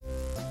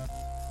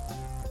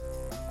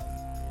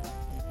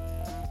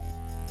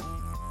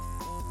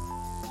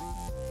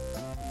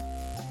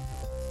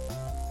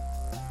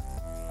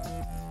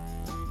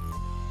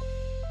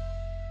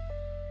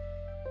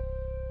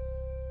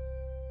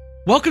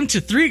Welcome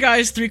to Three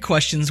Guys, Three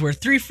Questions, where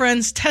three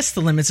friends test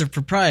the limits of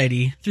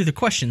propriety through the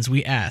questions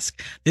we ask.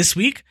 This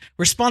week,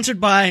 we're sponsored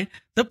by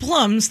the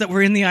plums that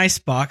were in the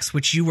icebox,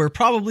 which you were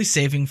probably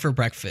saving for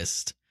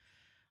breakfast.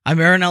 I'm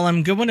Aaron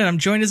L.M. Goodwin, and I'm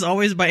joined as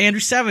always by Andrew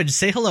Savage.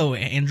 Say hello,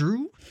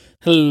 Andrew.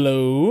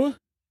 Hello.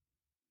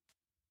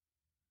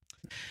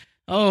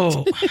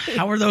 Oh,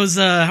 how are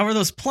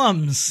those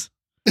plums?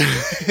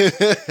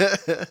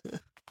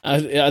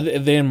 Are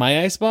they in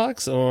my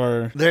icebox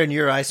or? They're in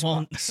your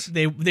icebox.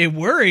 Well, they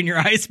were in your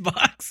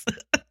icebox.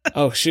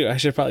 Oh shoot! I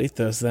should probably eat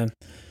those then.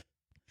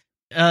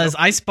 Is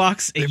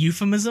icebox a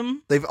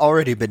euphemism? They've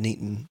already been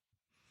eaten.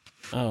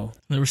 Oh,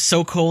 they were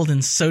so cold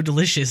and so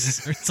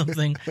delicious, or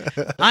something.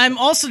 I'm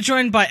also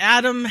joined by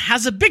Adam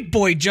has a big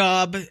boy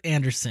job,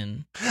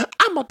 Anderson.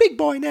 I'm a big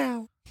boy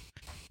now.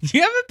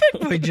 You have a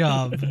big boy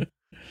job.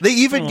 They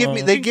even give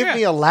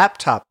me a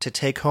laptop to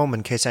take home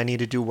in case I need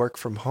to do work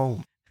from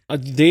home.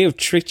 They have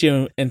tricked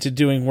you into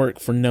doing work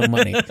for no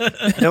money.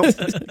 Nope,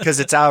 because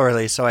it's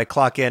hourly, so I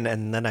clock in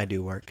and then I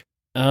do work.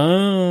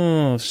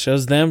 Oh,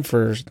 shows them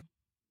for.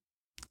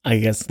 I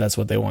guess that's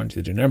what they wanted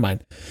to do. Never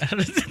mind.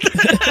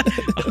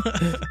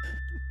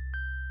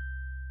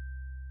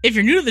 If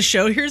you're new to the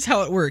show, here's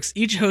how it works.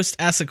 Each host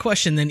asks a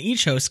question, then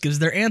each host gives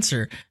their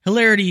answer.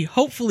 Hilarity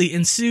hopefully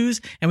ensues,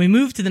 and we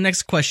move to the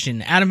next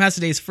question. Adam has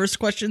today's first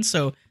question,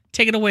 so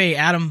take it away,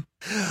 Adam.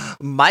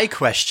 My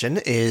question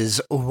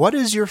is, what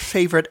is your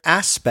favorite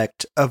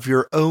aspect of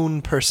your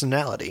own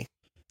personality?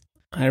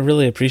 I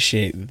really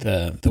appreciate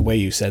the way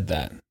you said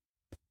that.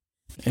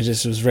 It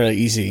just was really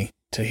easy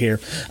to hear.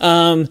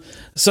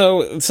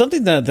 So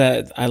something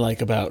that I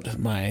like about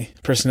my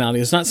personality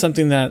is not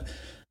something that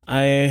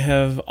I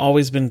have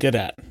always been good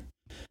at.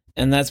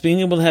 And that's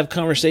being able to have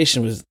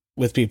conversation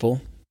with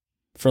people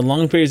for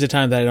long periods of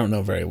time that I don't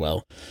know very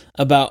well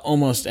about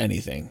almost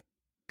anything.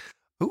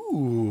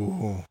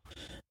 Ooh.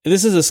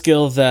 This is a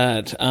skill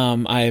that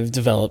I've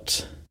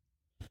developed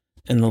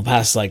in the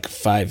past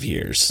 5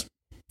 years.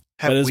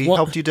 Have we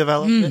helped you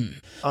develop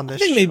it on this?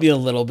 I think maybe a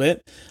little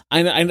bit.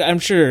 I'm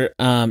sure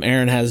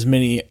Aaron has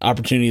many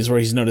opportunities where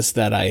he's noticed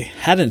that I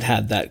hadn't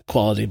had that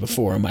quality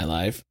before in my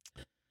life.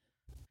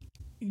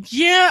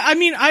 Yeah, I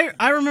mean,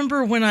 I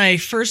remember when I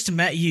first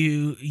met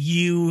you,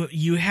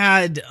 you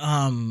had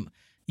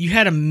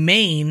a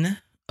mane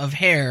of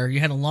hair. You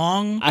had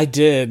I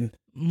did.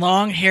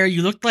 Long hair.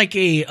 You looked like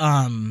a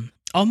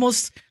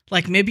almost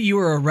like maybe you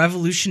were a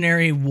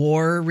Revolutionary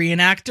War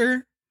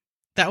reenactor.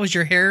 That was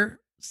your hair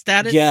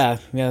status? Yeah,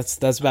 that's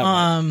about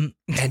right.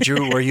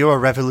 Andrew, were you a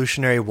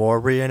Revolutionary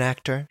War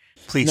reenactor?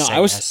 Please say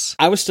yes.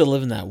 I was still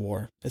living that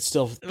war. It's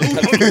still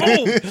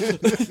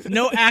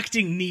no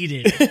acting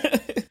needed.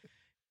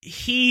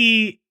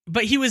 He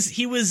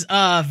was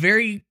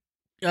very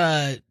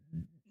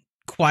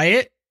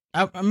quiet.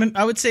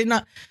 I would say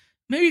not,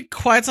 maybe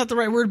quiet's not the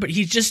right word, but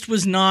he just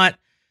was not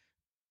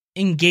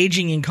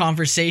engaging in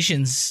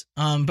conversations.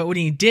 But when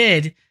he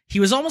did, he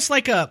was almost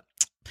like a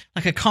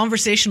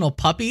conversational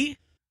puppy.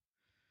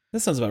 That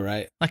sounds about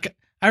right. Like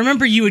I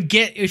remember you would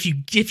get if you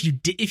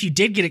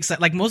did get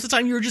excited. Like most of the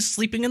time you were just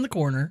sleeping in the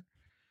corner.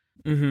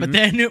 Mm-hmm. But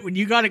then when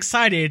you got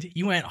excited,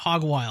 you went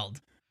hog wild.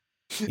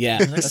 Yeah,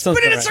 like,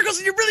 spinning in circles,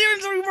 and you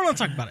really want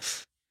to talk about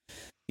it.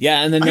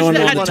 Yeah, and then no one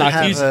wanted to talk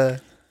to you.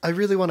 I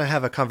really want to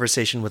have a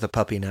conversation with a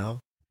puppy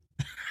now.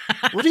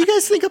 What do you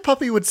guys think a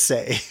puppy would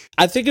say?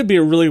 I think it'd be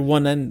a really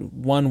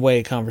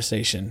one-way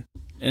conversation,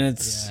 and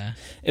if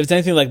it's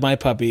anything like my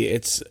puppy,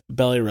 it's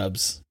belly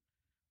rubs.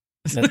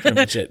 That's pretty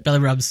much it. belly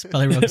rubs.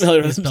 Belly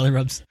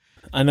rubs.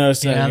 I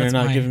noticed that you're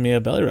not giving me a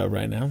belly rub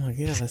right now. I'm like,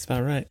 yeah, that's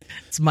about right.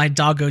 It's my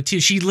doggo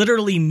too. She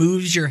literally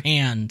moves your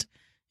hand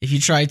if you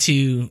try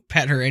to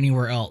pet her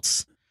anywhere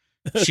else.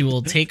 She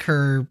will take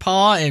her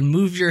paw and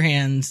move your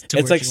hand to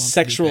it's where like she wants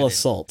sexual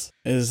assault.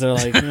 Is there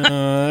like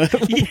yeah,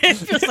 it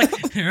feels like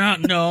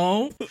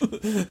no.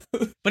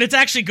 But it's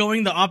actually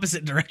going the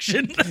opposite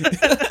direction.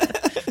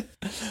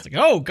 It's like,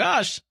 oh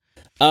gosh.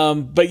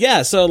 But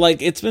yeah, so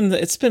it's been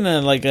it's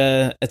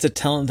a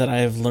talent that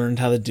I've learned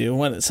how to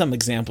do. Some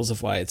examples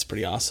of why it's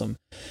pretty awesome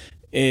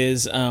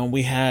is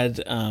we had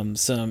some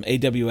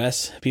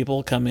AWS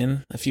people come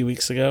in a few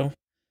weeks ago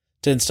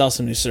to install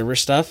some new server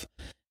stuff.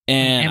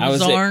 And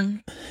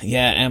Amazon.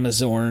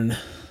 Amazon.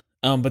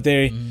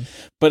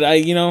 But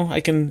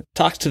I can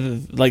talk to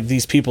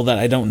these people that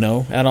I don't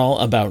know at all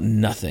about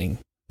nothing.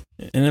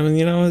 And I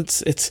mean,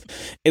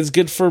 it's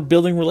good for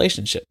building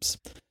relationships.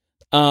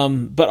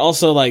 But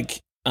also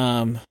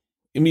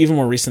even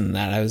more recent than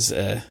that, I was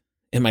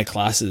in my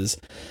classes.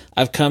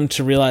 I've come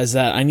to realize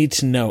that I need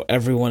to know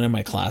everyone in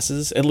my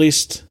classes, at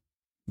least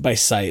by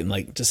sight,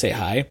 and to say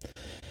hi.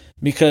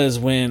 Because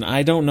when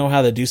I don't know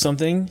how to do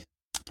something,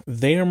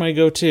 they are my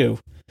go-to.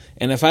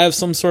 And if I have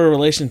some sort of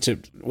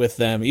relationship with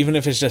them, even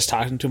if it's just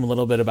talking to them a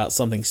little bit about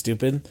something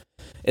stupid,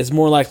 it's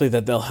more likely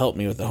that they'll help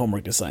me with the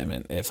homework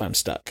assignment if I'm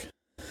stuck.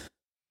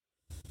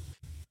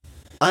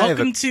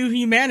 Welcome to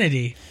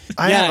humanity.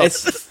 I have a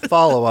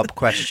follow-up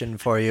question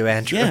for you,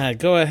 Andrew. Yeah,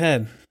 go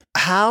ahead.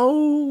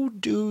 How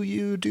do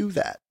you do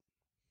that?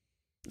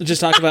 Just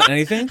talk about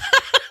anything?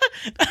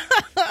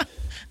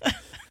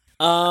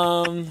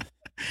 How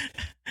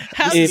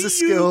This do is a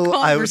skill you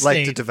I would like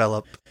to conversate?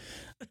 develop.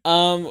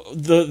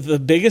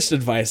 The biggest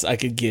advice I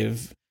could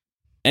give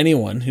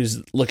anyone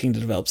who's looking to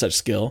develop such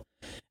skill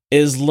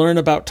is learn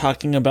about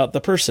talking about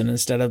the person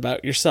instead of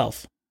about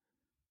yourself.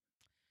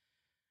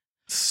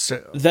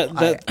 So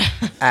That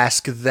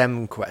ask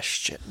them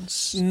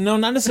questions. no,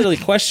 not necessarily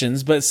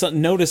questions, but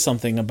notice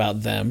something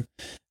about them.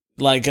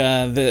 Like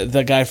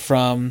the guy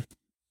from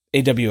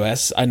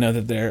AWS, I know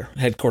that their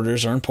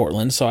headquarters are in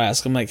Portland, so I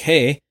ask him like,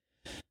 "Hey,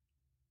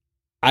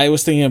 I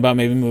was thinking about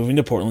maybe moving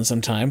to Portland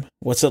sometime.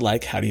 What's it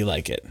like? How do you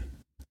like it?"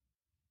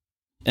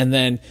 And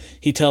then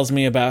he tells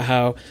me about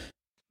how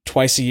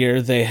twice a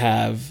year they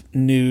have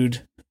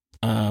nude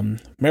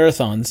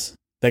marathons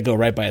that go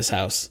right by his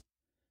house.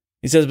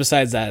 He says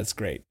besides that, it's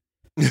great.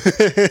 I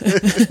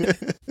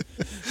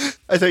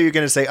thought you were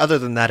going to say, other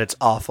than that, it's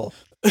awful.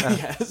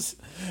 Yes.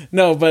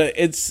 No, but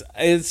it's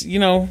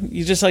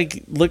you just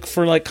like look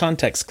for like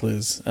context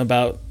clues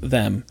about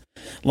them.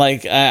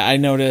 Like I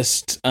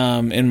noticed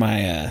in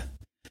my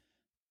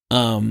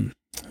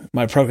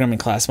my programming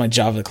class, my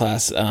Java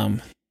class,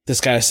 this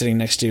guy I was sitting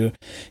next to,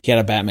 he had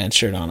a Batman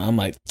shirt on. I'm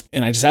like,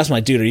 and I just asked my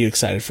dude, "Are you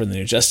excited for the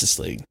new Justice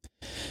League?"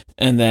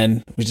 And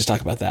then we just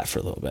talk about that for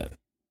a little bit.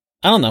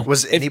 I don't know.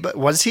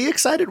 Was he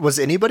excited? Was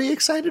anybody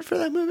excited for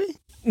that movie?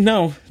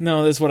 No,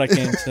 that's what I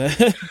came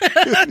to.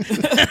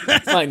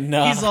 It's like,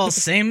 no. He's all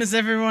same as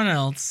everyone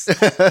else.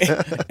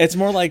 It's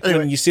more like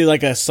when you see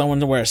like someone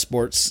to wear a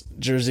sports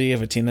jersey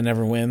of a team that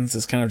never wins.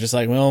 It's kind of just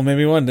like, well,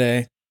 maybe one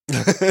day.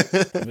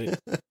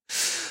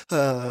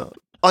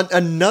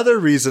 Another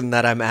reason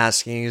that I'm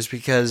asking is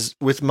because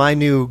with my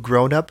new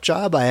grown-up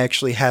job, I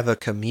actually have a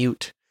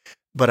commute,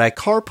 but I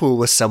carpool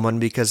with someone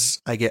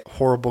because I get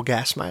horrible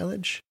gas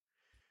mileage.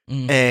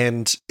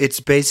 And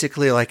it's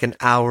basically like an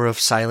hour of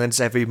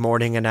silence every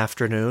morning and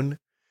afternoon.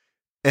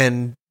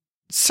 And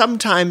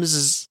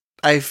sometimes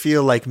I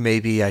feel like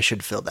maybe I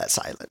should fill that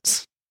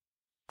silence.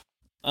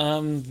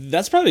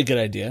 That's probably a good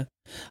idea.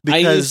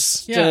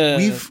 Because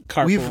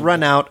carpool. we've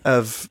run out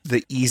of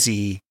the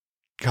easy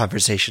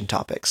conversation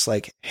topics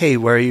like, hey,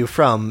 where are you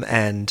from?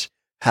 And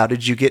how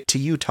did you get to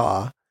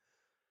Utah?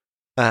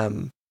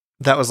 That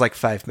was like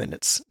 5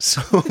 minutes.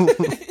 So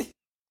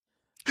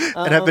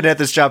and I've been at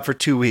this job for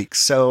 2 weeks,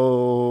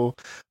 so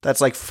that's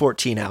like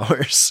 14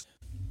 hours.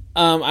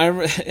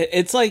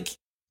 It's like,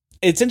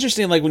 it's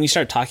interesting, like when you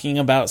start talking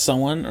about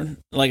someone,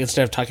 like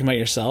instead of talking about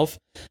yourself,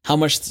 how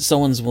much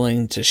someone's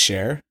willing to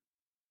share,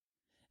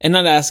 and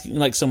not asking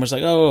like so much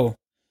like, "Oh,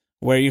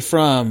 where are you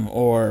from?"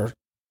 or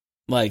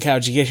like,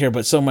 "How'd you get here?"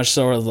 But so much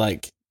so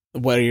like,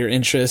 "What are your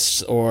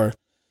interests?" or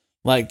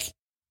like,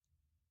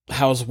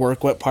 "How's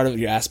work? What part of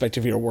your aspect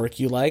of your work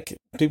you like?"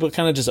 People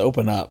kind of just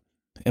open up.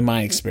 In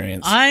my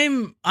experience,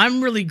 I'm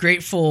really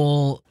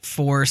grateful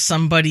for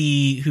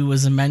somebody who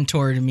was a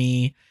mentor to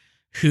me,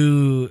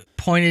 who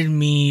pointed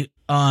me.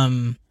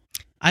 I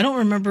don't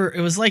remember.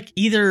 It was like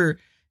either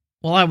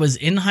while I was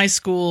in high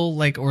school,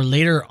 like or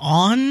later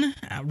on,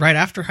 right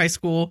after high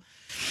school.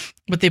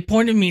 But they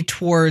pointed me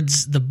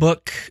towards the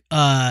book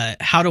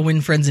 "How to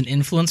Win Friends and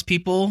Influence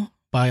People"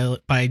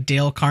 by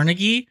Dale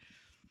Carnegie,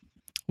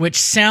 which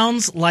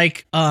sounds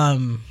like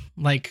a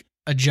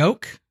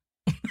joke.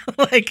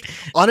 Like,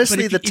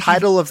 honestly, the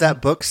title of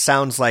that book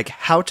sounds like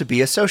How to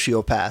Be a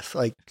Sociopath.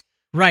 Like,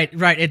 right,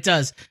 it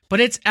does. But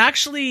it's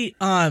actually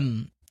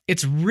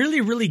it's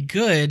really, really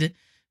good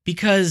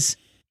because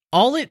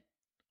all it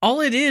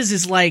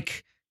is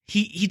like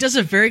he does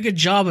a very good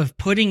job of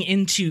putting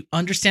into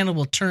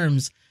understandable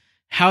terms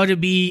how to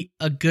be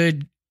a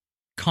good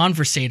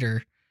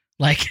conversator,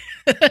 like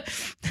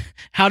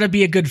how to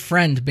be a good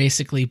friend,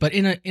 basically, but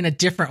in a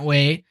different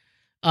way.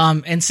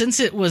 And since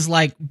it was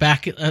like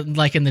back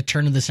like in the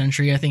turn of the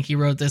century, I think he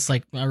wrote this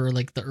or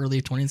like the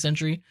early 20th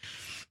century.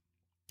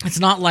 It's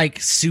not like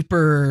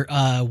super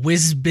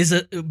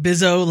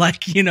bizzo,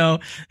 like,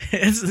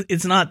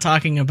 it's not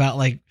talking about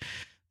like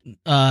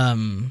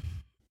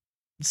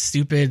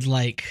stupid,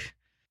 like,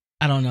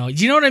 I don't know.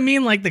 Do you know what I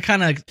mean? Like the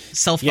kind of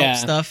self-help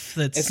stuff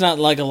it's not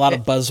like a lot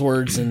of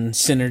buzzwords and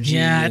synergy.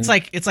 Yeah, it's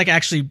like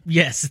actually,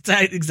 yes, it's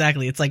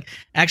exactly. It's like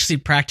actually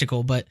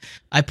practical, but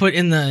I put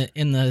in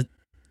the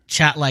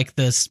chat like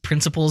the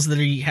principles that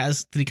he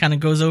kind of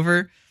goes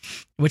over,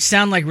 which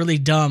sound like really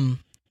dumb,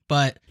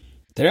 but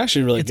they're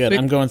actually really good.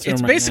 I'm going through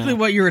them right now. It's basically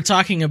what you were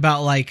talking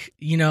about, like,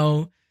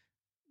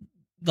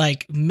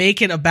 like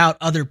make it about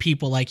other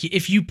people. Like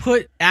if you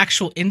put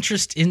actual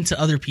interest into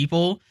other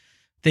people,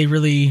 they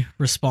really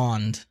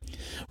respond.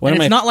 And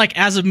it's not like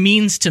as a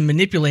means to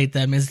manipulate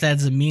them, it's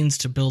as a means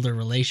to build a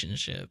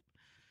relationship.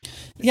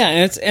 Yeah,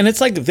 and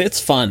it's like, it's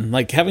fun.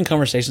 Like having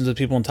conversations with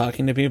people and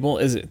talking to people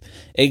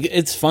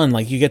it's fun.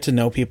 Like you get to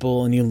know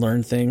people and you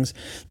learn things.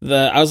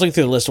 I was looking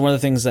through the list. One of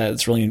the things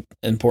that's really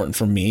important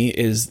for me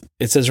is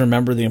it says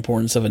remember the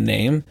importance of a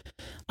name.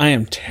 I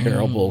am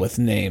terrible with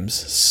names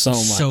so much.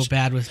 So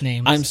bad with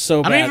names. I'm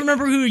so bad. I don't even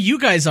remember who you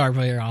guys are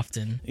very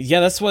often.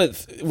 Yeah, that's what.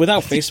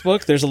 Without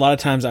Facebook, there's a lot of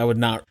times I would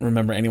not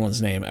remember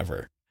anyone's name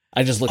ever.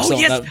 I just look Oh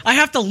someone yes, up. I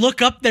have to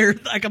look up their.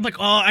 Like I'm like,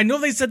 oh, I know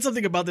they said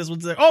something about this one.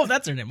 Oh,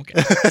 that's their name. Okay.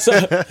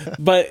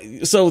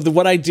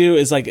 What I do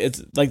is like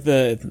it's like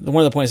the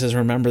one of the points is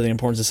remember the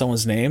importance of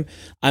someone's name.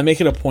 I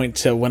make it a point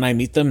to when I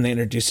meet them and they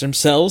introduce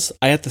themselves,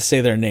 I have to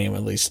say their name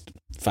at least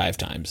 5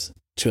 times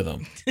to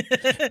them.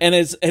 And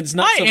it's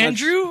not Hi, so much,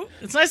 Andrew.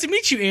 It's nice to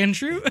meet you,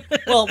 Andrew.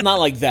 well, not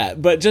like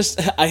that, but just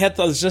I have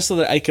to just so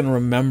that I can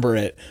remember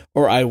it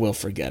or I will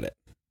forget it.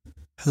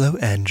 Hello,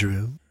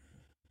 Andrew.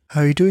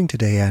 How are you doing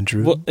today,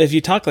 Andrew? Well, if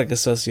you talk like a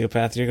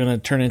sociopath, you're going to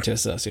turn into a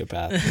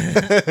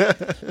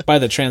sociopath by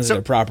the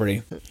transitive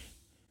property.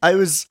 I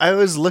was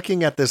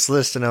looking at this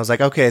list and I was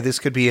like, okay, this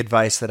could be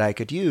advice that I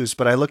could use.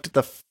 But I looked at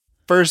the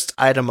first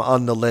item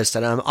on the list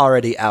and I'm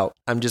already out.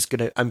 I'm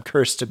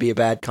cursed to be a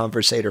bad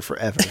conversator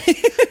forever.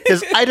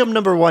 Because item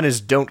number 1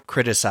 is don't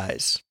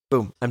criticize.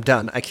 Boom, I'm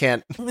done. I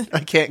can't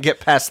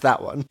get past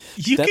that one.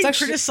 You can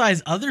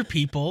criticize other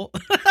people.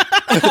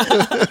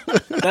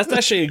 That's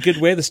actually a good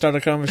way to start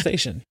a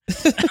conversation.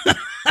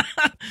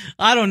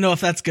 I don't know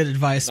if that's good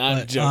advice, I'm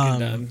but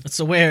joking, it's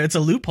a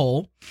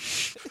loophole.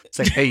 It's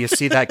like, hey, you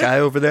see that guy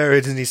over there?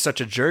 Isn't he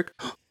such a jerk?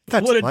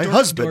 That's my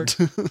husband.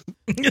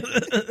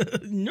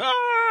 No.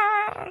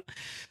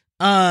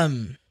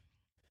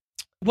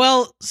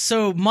 Well,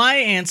 so my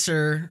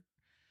answer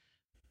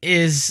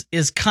is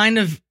kind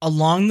of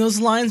along those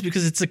lines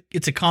because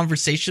it's a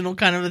conversational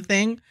kind of a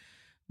thing.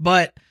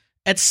 But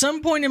at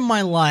some point in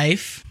my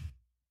life,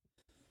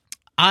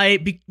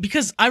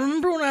 because I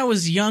remember when I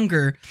was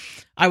younger,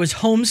 I was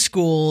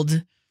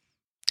homeschooled.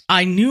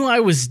 I knew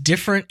I was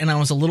different and I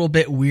was a little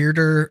bit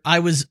weirder. I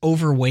was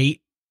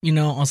overweight, I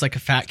was like a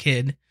fat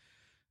kid.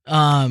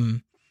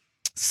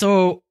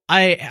 So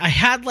I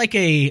had like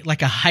a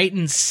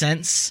heightened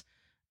sense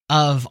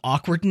of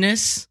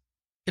awkwardness,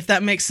 if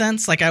that makes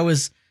sense. Like I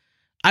was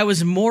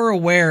more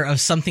aware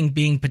of something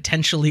being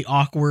potentially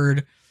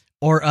awkward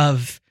or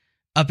of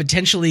a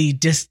potentially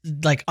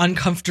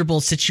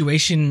uncomfortable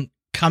situation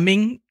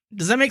coming.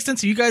 Does that make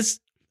sense? Have you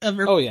guys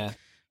ever? Oh yeah.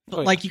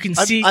 Like you can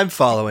see. I'm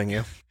following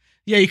you.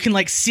 Yeah, you can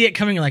like see it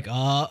coming. You're like,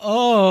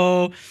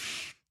 oh.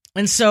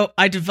 And so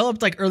I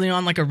developed like early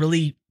on like a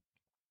really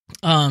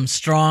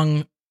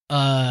strong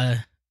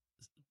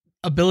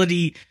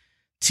ability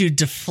to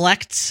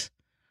deflect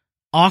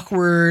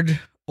awkward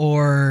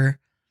or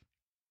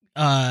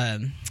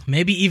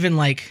maybe even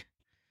like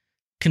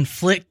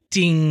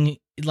conflicting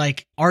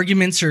like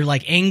arguments or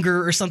like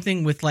anger or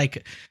something with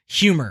like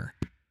humor.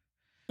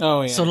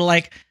 Oh yeah. So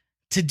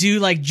to do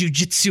like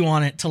jujitsu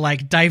on it, to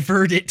like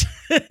divert it,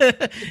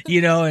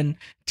 and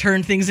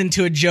turn things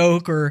into a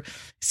joke, or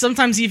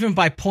sometimes even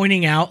by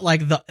pointing out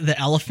like the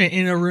elephant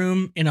in a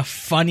room in a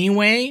funny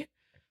way,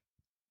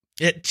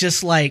 it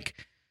just like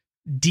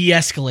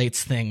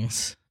de-escalates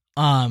things.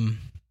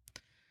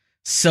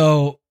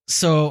 So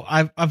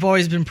I've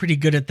always been pretty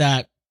good at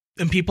that,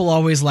 and people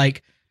always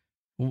like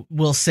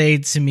will say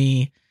to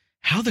me,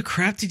 how the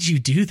crap did you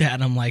do that?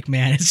 And I'm like,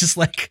 man, it's just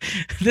like,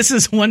 this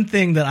is one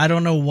thing that I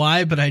don't know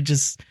why, but I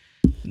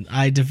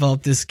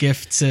developed this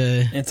gift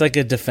to. It's like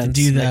a defense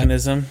do that.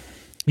 mechanism.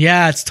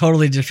 Yeah, it's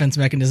totally a defense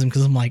mechanism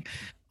because I'm like,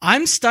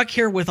 I'm stuck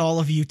here with all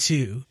of you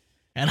too,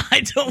 and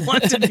I don't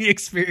want to be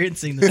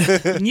experiencing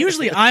this. And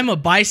usually I'm a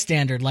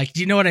bystander. Like,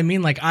 do you know what I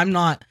mean? Like, I'm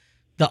not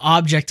the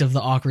object of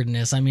the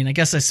awkwardness. I mean,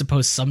 I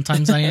suppose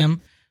sometimes I am,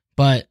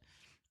 but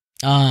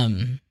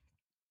I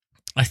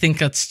think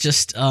that's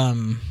just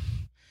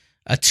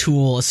a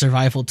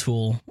survival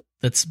tool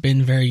that's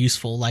been very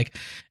useful. Like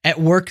at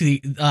work,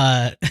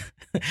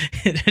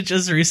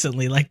 just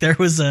recently, like there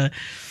was a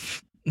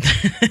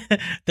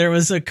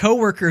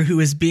coworker who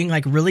was being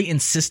like really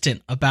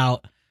insistent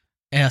about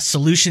a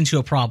solution to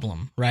a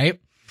problem,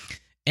 right?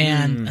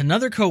 And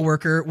another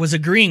coworker was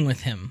agreeing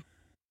with him,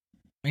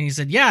 and he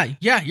said, "Yeah,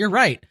 you're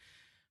right."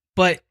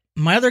 But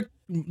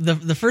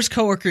the first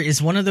coworker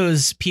is one of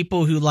those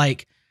people who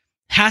like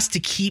has to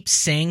keep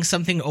saying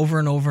something over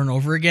and over and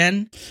over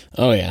again.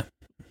 Oh yeah.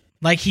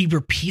 Like he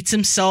repeats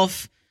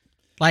himself,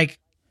 like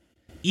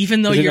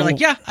even though you're like,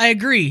 yeah, I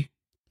agree.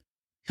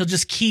 He'll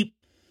just keep,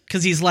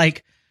 because he's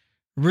like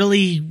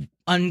really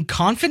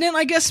unconfident,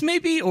 I guess,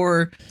 maybe,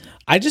 or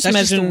I just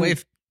imagine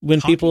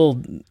when people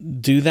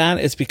do that,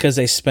 it's because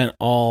they spent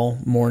all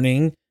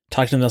morning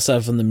talking to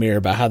themselves in the mirror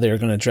about how they were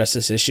going to address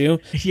this issue.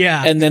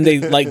 Yeah. And then they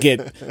like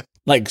get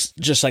like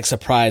just like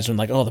surprised when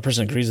like, oh, the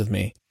person agrees with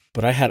me.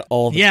 But I had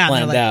all this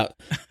planned out,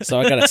 so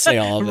I got to say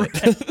all of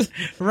it.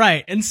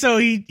 Right. And so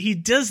he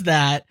does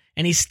that,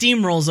 and he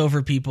steamrolls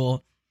over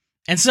people.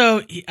 And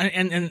so,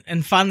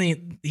 and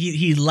finally,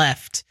 he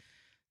left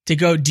to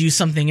go do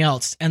something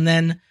else. And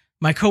then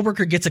my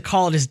coworker gets a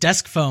call at his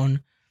desk phone,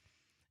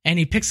 and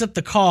he picks up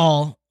the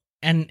call,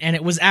 and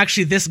it was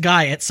actually this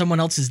guy at someone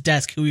else's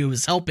desk who he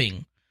was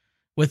helping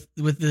with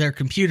their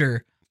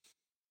computer.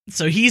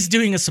 So he's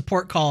doing a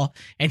support call,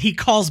 and he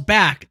calls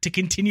back to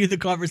continue the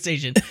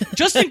conversation.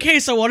 Just in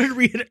case I wanted to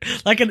read it.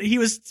 Like, he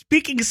was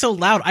speaking so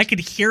loud, I could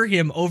hear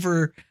him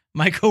over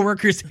my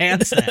coworker's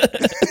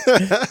handset.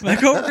 My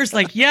coworker's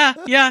like, yeah,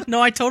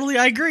 no, I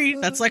agree.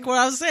 That's like what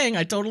I was saying.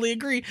 I totally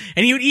agree.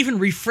 And he would even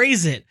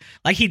rephrase it.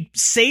 Like he'd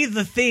say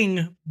the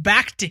thing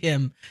back to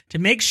him to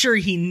make sure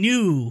he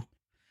knew.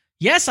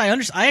 Yes,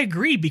 I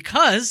agree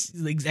because,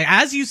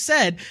 as you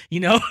said,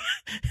 and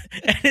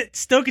it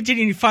still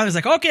continued. And he finally was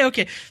like,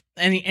 okay.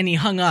 And he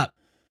hung up.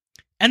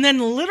 And then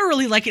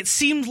literally, like, it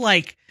seemed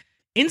like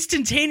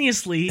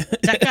instantaneously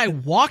that guy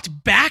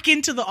walked back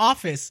into the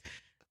office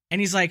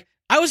and he's like,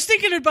 I was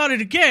thinking about it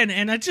again,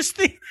 and I just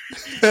think,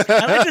 and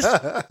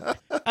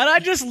I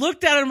just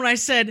looked at him and I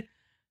said,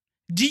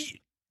 "Do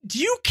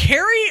you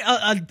carry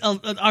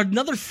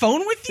another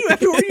phone with you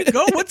everywhere you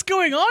go? What's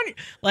going on?"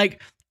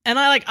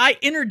 I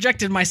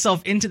interjected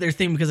myself into their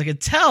thing because I could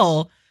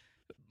tell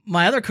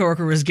my other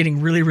coworker was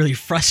getting really, really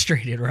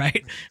frustrated.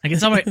 Right? I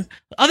could tell my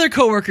other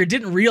coworker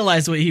didn't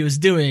realize what he was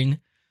doing,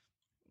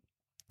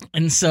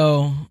 and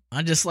so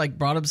I just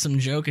brought up some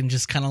joke and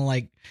just kind of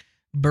I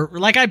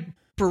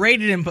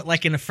berated him,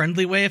 but in a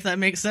friendly way, if that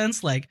makes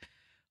sense. Like,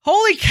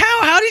 holy cow,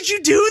 how did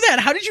you do that?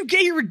 How did you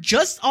get? You were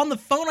just on the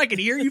phone. I could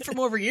hear you from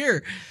over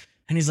here.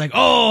 And he's like,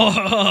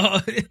 oh,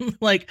 it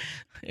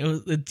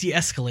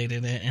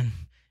de-escalated it. And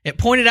it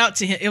pointed out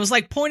to him. It was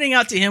like pointing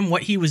out to him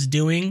what he was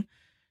doing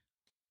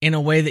in a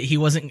way that it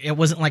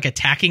wasn't like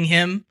attacking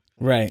him.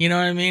 Right. You know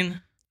what I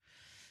mean?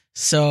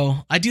 So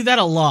I do that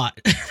a lot.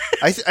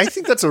 I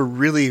think that's a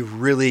really,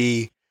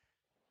 really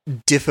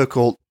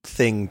difficult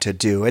thing to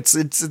do.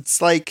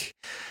 It's like,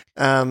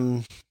 I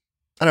don't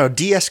know,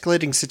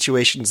 de-escalating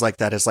situations like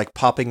that is like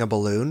popping a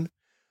balloon.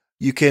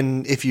 You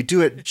can, if you do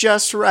it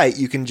just right,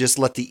 you can just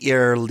let the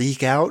air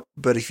leak out.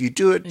 But if you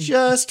do it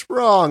just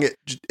wrong, it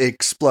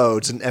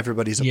explodes and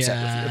everybody's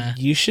upset with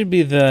you. You should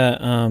be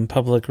the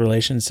public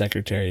relations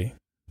secretary,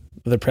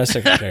 the press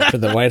secretary for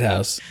the White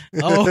House.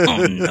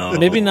 Oh, no.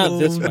 Maybe not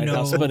this White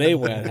House, but a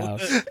White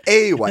House.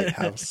 A White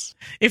House.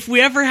 If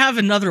we ever have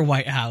another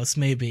White House,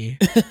 maybe.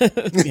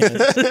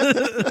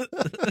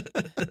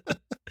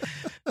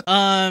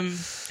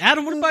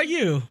 Adam, what about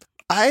you?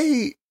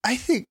 I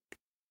think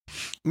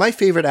my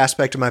favorite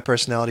aspect of my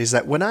personality is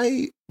that when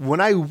I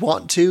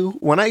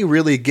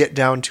really get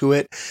down to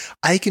it,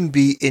 I can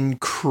be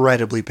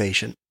incredibly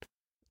patient.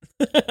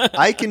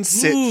 I can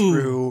sit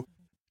through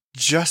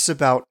just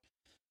about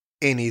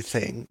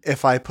anything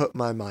if I put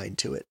my mind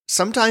to it.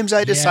 Sometimes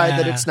I decide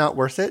that it's not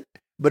worth it,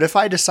 but if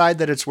I decide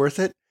that it's worth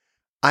it,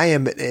 I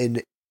am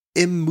an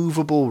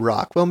immovable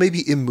rock. Well,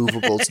 maybe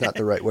immovable is not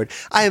the right word.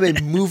 I am a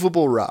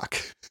movable rock.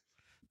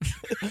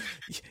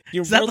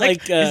 You're is that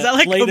like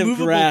a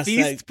movable grass,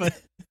 beast? But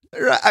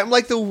I'm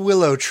like the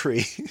willow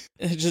tree.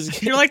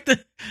 You're like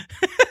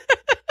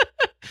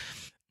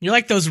you're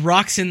like those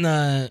rocks in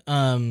the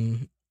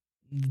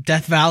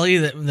Death Valley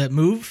that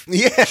move.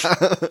 Yeah.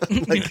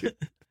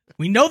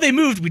 We know they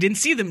moved. We didn't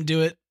see them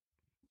do it,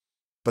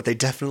 but they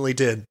definitely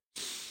did.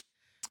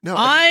 No,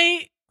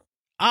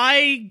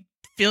 I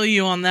feel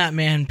you on that,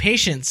 man.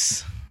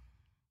 Patience.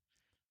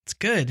 It's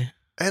good.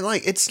 And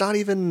it's not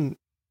even,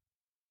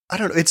 I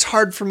don't know. It's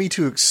hard for me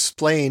to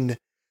explain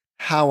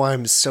how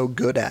I'm so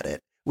good at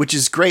it, which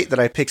is great that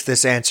I picked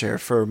this answer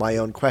for my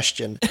own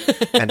question.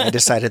 And I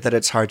decided that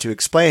it's hard to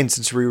explain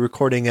since we're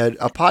recording a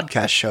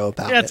podcast show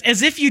about it. It's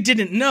as if you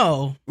didn't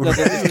know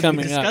that was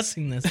coming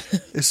discussing this.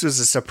 This was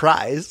a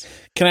surprise.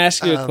 Can I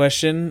ask you a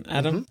question,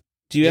 Adam? Mm-hmm.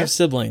 Do you have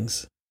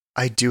siblings?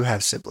 I do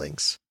have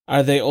siblings.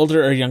 Are they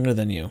older or younger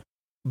than you?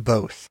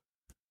 Both.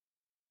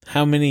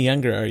 How many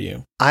younger are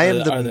you? I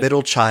am the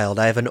middle child.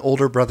 I have an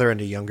older brother and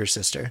a younger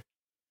sister.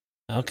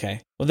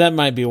 Okay. Well, that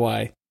might be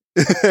why.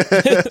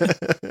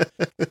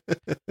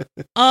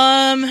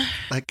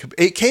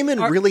 It came in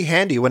really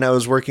handy when I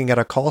was working at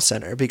a call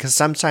center, because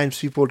sometimes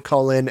people would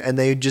call in and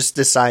they just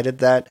decided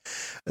that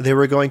they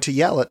were going to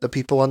yell at the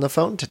people on the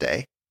phone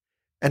today.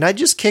 And I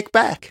just kick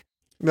back.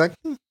 I'm like,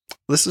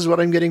 this is what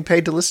I'm getting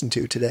paid to listen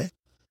to today.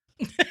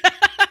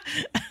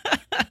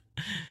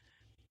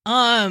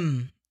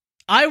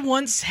 I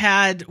once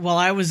had, while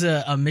I was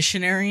a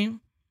missionary,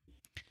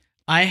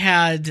 I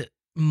had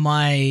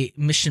my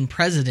mission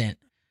president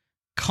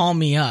call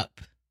me up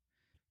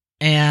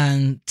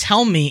and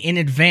tell me in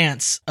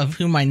advance of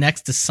who my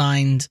next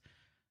assigned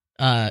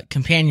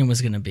companion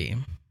was going to be.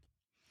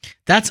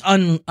 That's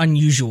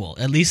unusual,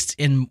 at least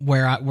in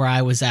where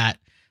I was at.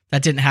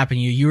 That didn't happen.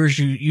 You were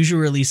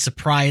usually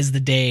surprised the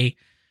day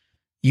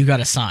you got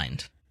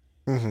assigned.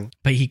 Mm-hmm.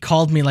 But he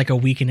called me like a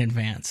week in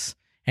advance.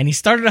 And he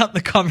started out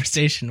the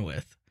conversation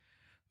with,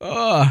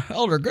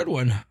 Elder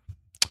Goodwin,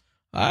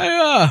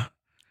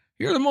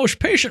 you're the most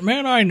patient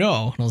man I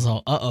know. And I was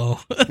all,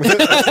 uh-oh.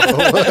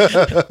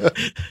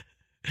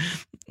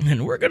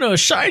 And we're going to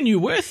assign you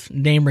with,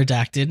 name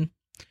redacted,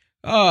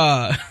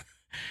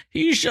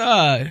 he's,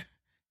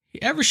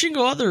 every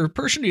single other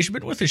person he's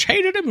been with has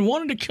hated him and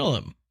wanted to kill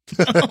him.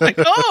 I'm like,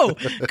 oh,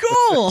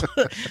 cool.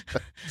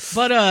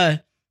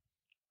 But,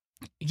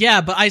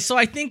 yeah, but I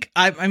think,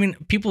 I mean,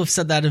 people have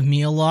said that of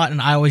me a lot,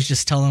 and I always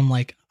just tell them,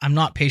 like, I'm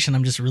not patient,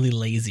 I'm just really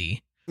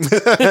lazy.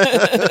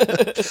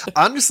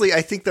 Honestly,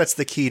 I think that's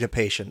the key to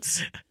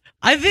patience.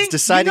 I think It's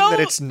deciding that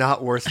it's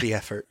not worth the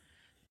effort.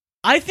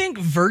 I think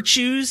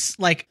virtues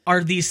like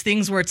are these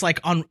things where it's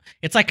like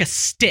a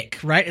stick,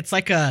 right? It's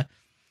like a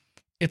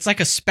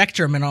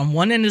spectrum, and on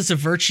one end is a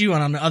virtue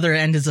and on the other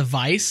end is a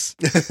vice.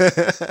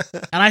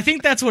 And I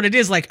think that's what it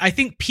is. Like, I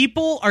think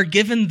people are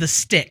given the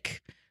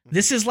stick.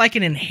 This is like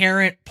an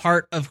inherent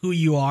part of who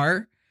you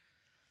are.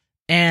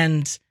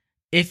 And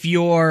if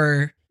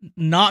you're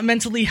not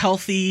mentally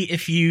healthy,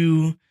 if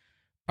you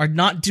are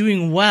not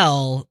doing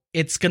well,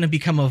 it's going to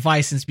become a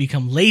vice and it's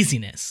become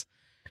laziness.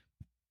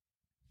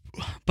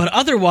 But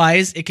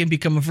otherwise, it can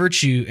become a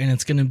virtue and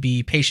it's going to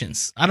be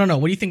patience. I don't know.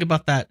 What do you think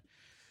about that?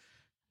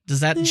 Does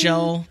that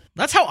gel?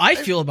 That's how I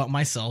feel about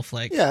myself.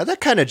 Like, yeah,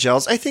 that kind of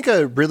gels. I think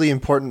a really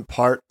important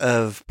part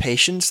of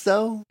patience,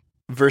 though,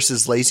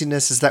 versus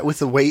laziness, is that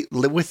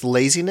with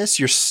laziness,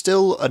 you're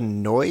still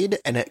annoyed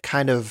and it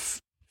kind of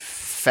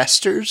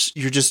festers.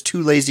 You're just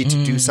too lazy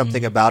to do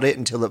something about it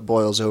until it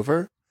boils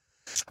over.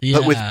 Yeah.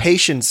 But with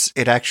patience,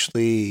 it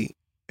actually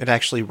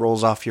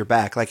rolls off your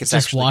back. Like, it's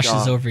just actually washes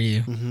gone. over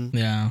you. Mm-hmm.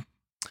 Yeah.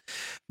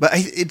 But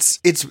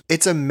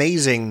it's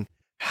amazing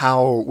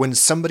how when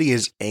somebody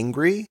is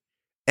angry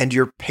and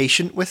you're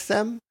patient with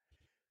them,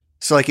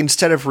 so like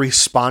instead of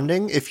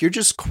responding, if you're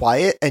just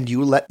quiet and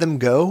you let them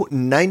go,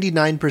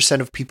 99%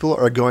 of people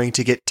are going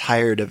to get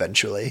tired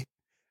eventually.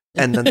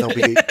 And then they'll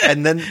be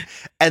and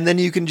then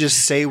you can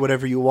just say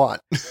whatever you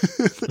want.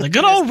 The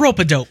good old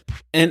rope-a-dope.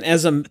 And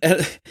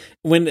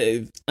when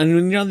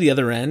you're on the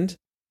other end,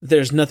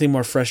 there's nothing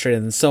more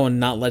frustrating than someone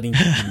not letting you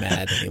be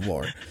mad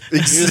anymore.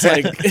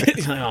 Exactly. You're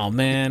just like, oh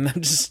man,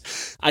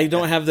 I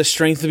don't have the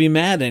strength to be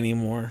mad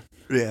anymore.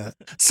 Yeah.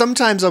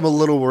 Sometimes I'm a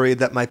little worried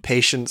that my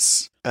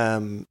patience,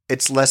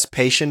 it's less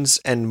patience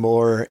and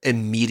more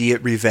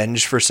immediate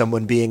revenge for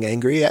someone being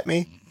angry at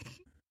me.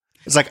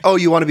 It's like, oh,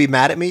 you want to be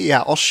mad at me?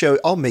 Yeah,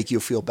 I'll make you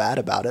feel bad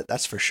about it.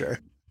 That's for sure.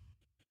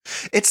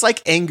 It's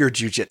like anger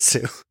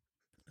jujitsu.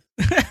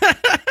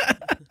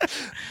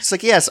 It's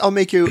like, yes, I'll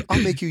make you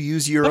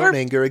use your own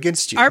anger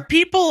against you. Are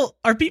people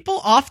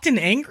often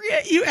angry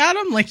at you,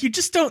 Adam? Like, you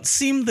just don't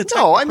seem the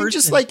type of person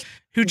just like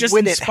who just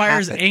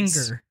inspires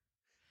anger.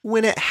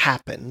 When it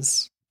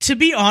happens. To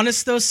be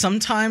honest, though,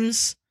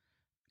 sometimes,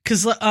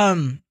 because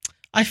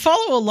I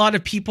follow a lot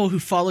of people who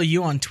follow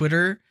you on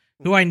Twitter,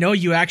 who I know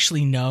you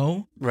actually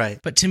know. Right.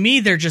 But to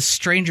me, they're just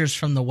strangers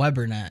from the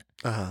Webernet.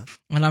 Uh-huh.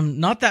 And I'm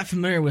not that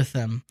familiar with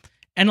them.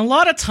 And a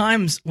lot of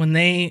times when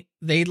they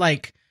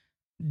like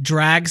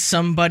drag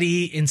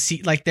somebody and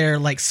see, like they're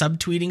like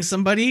subtweeting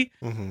somebody,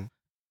 mm-hmm.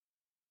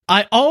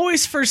 I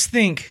always first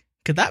think,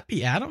 could that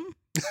be Adam?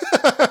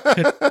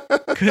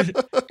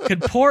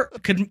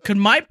 could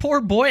my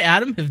poor boy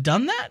Adam have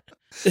done that?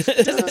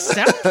 Doesn't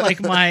sound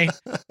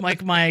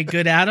like my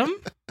good Adam.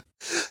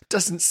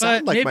 Doesn't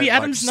sound but like maybe my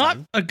Adam's not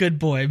son. a good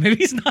boy. Maybe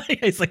he's not.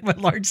 He's like my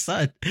large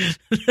son.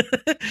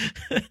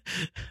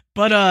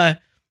 But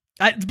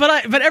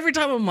every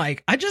time I'm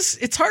like,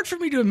 it's hard for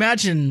me to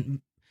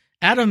imagine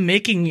Adam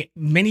making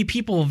many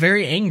people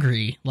very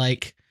angry.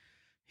 Like,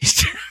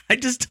 I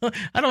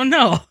don't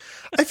know.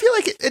 I feel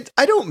like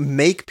I don't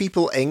make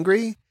people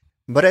angry,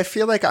 but I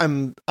feel like I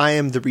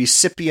am the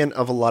recipient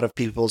of a lot of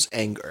people's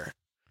anger.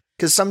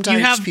 Because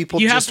sometimes people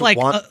just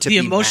want to be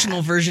the emotional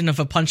mad. version of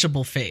a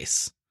punchable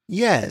face.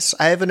 Yes,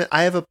 I have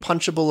a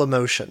punchable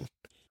emotion.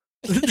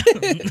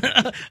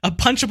 A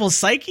punchable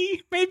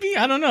psyche, maybe?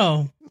 I don't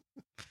know.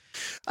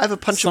 I have a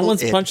punchable.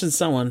 Someone's punching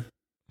someone.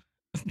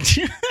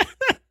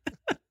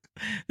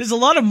 There's a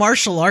lot of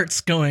martial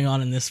arts going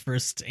on in this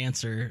first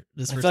answer.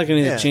 I feel like I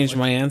need to change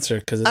my answer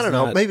because I don't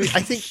know. Maybe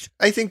I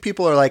think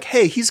people are like,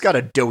 "Hey, he's got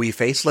a doughy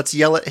face. Let's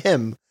yell at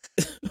him."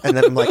 And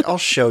then I'm like, "I'll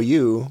show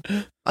you.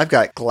 I've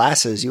got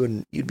glasses.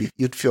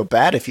 You'd feel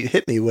bad if you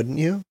hit me, wouldn't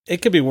you?"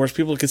 It could be worse.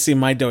 People could see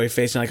my doughy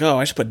face and like, "Oh,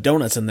 I should put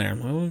donuts in there."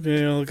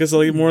 Okay, I guess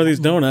I'll eat more of these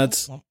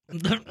donuts.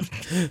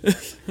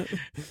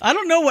 I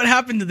don't know what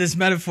happened to this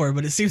metaphor,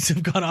 but it seems to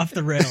have gone off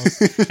the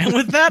rails. And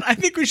with that, I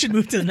think we should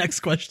move to the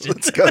next question.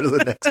 Let's go to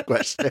the next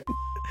question.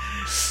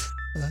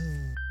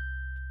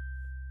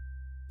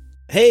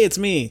 Hey, it's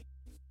me.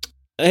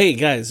 Hey,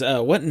 guys,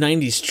 what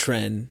 90s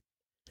trend,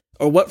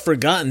 or what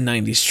forgotten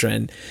 90s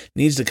trend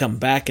needs to come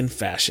back in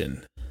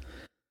fashion?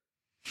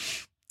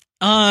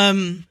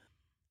 I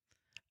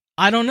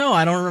don't know.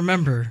 I don't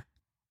remember.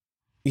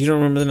 You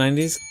don't remember the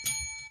 90s?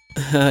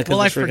 Well,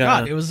 I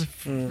forgot. It was a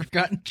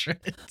forgotten trend.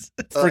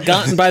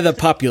 Forgotten by the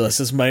populace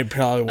is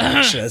probably what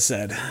I should have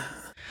said.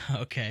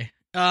 Okay.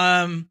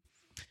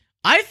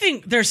 I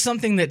think there's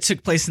something that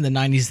took place in the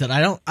 90s that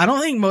I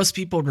don't think most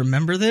people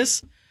remember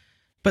this,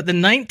 but the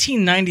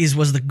 1990s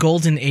was the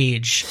golden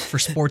age for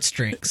sports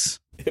drinks.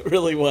 It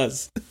really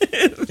was.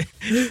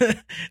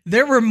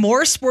 There were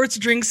more sports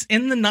drinks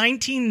in the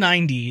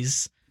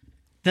 1990s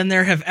than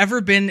there have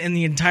ever been in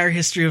the entire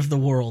history of the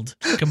world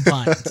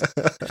combined.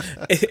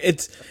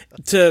 It's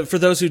for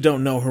those who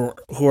don't know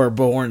who are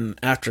born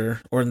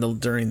after or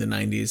during the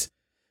 90s.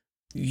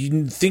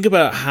 You think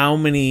about how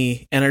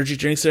many energy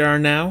drinks there are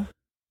now.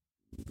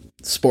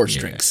 Sports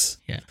drinks.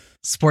 Yeah,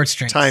 sports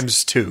drinks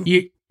times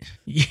 2.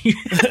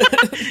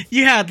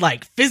 you had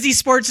like fizzy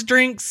sports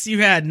drinks,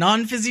 you had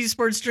non-fizzy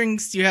sports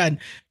drinks, you had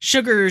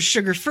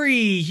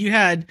sugar-free, you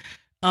had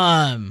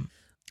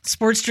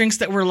sports drinks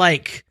that were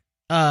like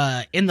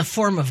in the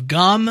form of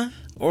gum.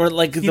 Or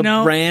like the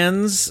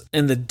brands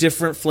and the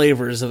different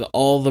flavors of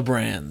all the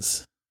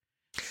brands.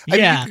 I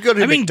mean, you could go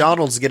to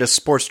McDonald's and get a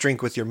sports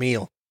drink with your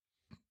meal.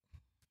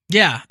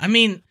 Yeah, I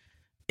mean,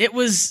 it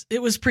was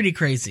pretty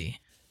crazy.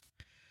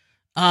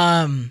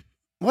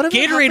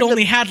 Gatorade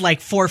only had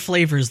like 4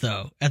 flavors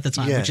though at the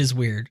time, which is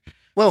weird.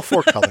 Well,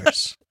 4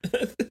 colors.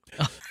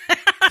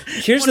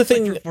 Here's the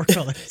thing. 4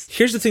 colors.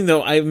 Here's the thing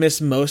though I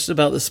miss most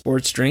about the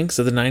sports drinks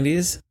of the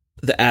 90s,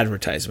 the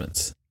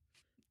advertisements.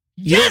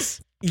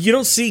 Yes. You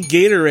don't see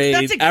Gatorade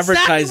That's exactly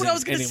advertising what I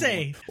was going to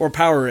say. Or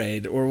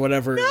Powerade or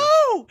whatever.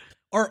 No.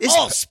 Or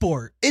All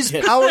Sport. Is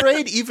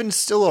Powerade even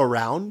still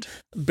around?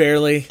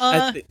 Barely.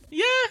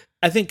 Yeah.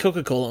 I think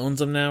Coca-Cola owns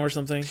them now or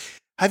something.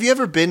 Have you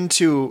ever been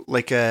to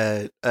like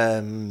a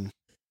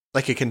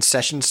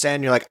concession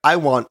stand? You're like, I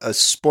want a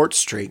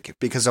sports drink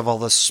because of all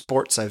the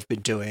sports I've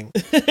been doing.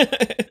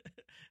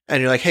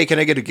 And you're like, hey, can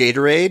I get a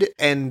Gatorade?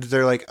 And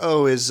they're like,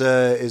 oh, is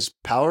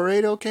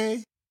Powerade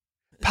okay?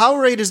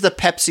 Powerade is the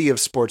Pepsi of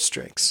sports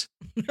drinks.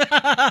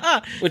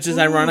 Which is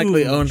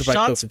ironically owned by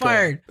shots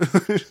Coca-Cola.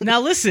 Fired.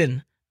 Now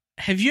listen,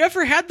 have you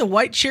ever had the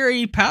white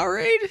cherry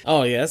Powerade?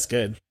 Oh, yeah, that's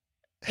good.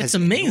 It's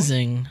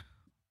amazing.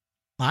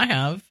 I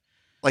have.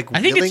 Like,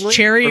 I think it's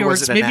cherry, or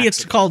maybe it's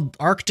accident? called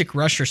Arctic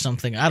Rush or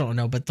something. I don't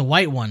know, but the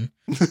white one,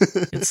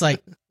 it's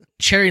like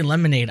cherry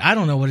lemonade. I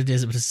don't know what it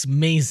is, but it's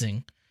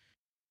amazing.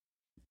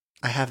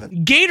 I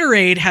haven't.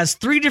 Gatorade has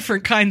 3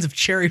 different kinds of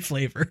cherry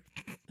flavor,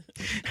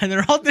 and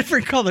they're all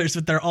different colors,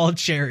 but they're all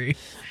cherry.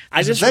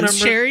 I just remember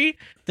cherry.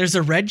 There's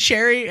a red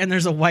cherry, and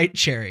there's a white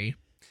cherry.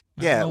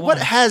 Yeah, what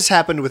has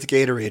happened with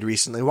Gatorade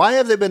recently? Why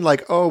have they been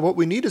like, oh, what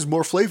we need is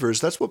more flavors?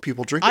 That's what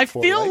people drink it for.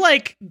 I feel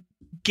like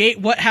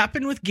what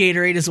happened with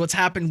Gatorade is what's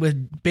happened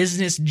with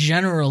business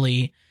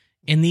generally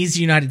in these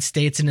United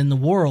States and in the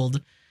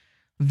world,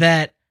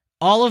 that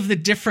all of the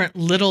different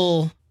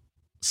little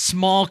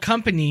small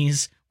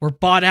companies were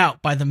bought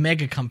out by the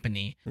mega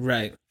company.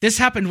 Right. This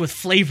happened with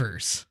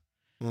flavors.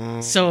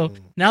 So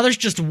now there's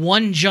just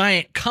one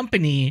giant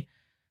company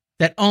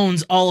that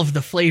owns all of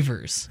the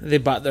flavors. They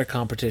bought their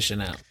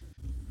competition out.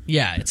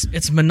 Yeah,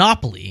 it's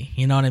monopoly.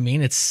 You know what I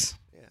mean? It's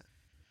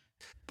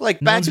like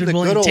back in the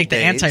good old days. Take the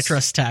days,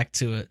 antitrust tack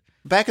to it.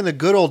 Back in the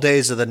good old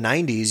days of the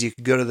 90s, you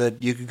could go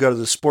to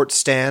the sports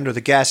stand or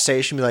the gas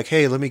station, and be like,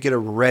 "Hey, let me get a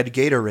red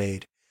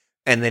Gatorade,"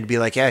 and they'd be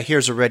like, "Yeah,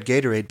 here's a red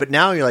Gatorade." But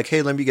now you're like,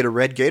 "Hey, let me get a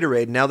red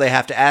Gatorade." Now they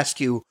have to ask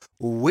you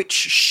which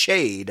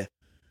shade.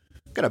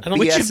 What kind of BS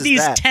which of is these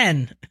that?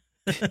 10?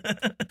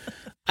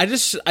 I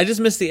just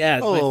miss the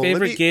ads. My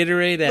favorite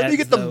Gatorade ads. Let me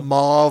get the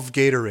mauve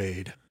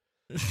Gatorade.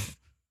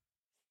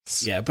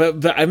 Yeah,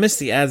 but I miss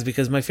the ads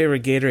because my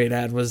favorite Gatorade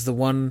ad was the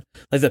one,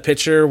 like the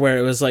picture where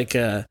it was like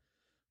a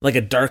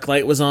dark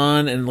light was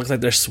on and it looked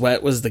like their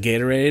sweat was the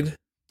Gatorade.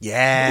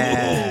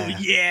 Yeah. Oh,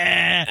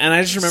 yeah. And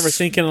I just remember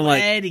thinking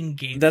like,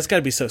 Gatorade. that's got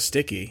to be so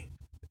sticky.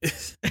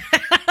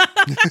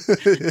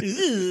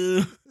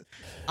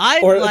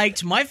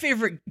 Liked my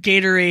favorite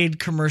Gatorade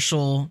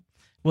commercial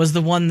was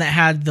the one that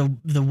had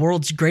the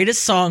world's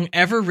greatest song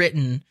ever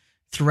written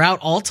throughout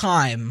all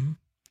time.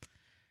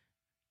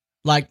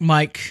 Like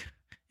Mike,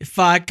 if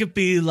I could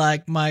be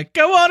like Mike,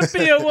 I want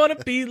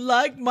to be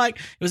like Mike.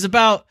 It was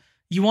about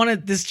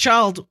this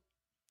child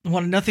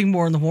wanted nothing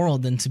more in the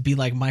world than to be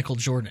like Michael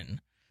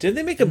Jordan. Did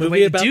they make a movie the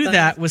way about to do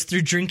that was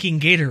through drinking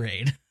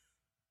Gatorade.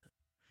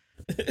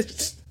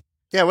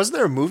 Yeah, wasn't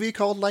there a movie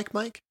called Like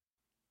Mike?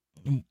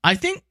 I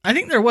think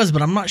there was,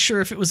 but I'm not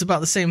sure if it was about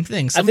the same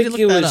thing. Somebody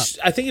look that up.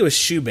 I think it was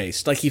shoe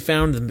based. Like he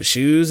found the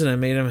shoes and I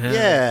made him have.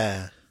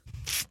 Yeah.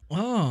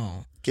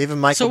 Oh. Gave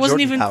him Michael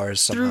Jordan powers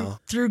somehow.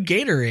 Through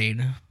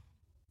Gatorade.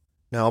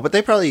 No, but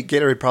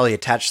Gatorade probably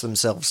attached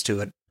themselves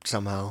to it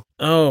somehow.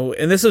 Oh,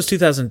 and this was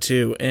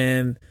 2002,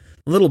 and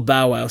Little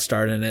Bow Wow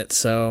starred in it,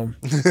 so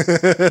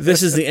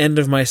this is the end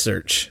of my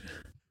search.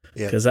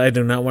 Yeah. Because I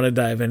do not want to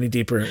dive any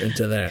deeper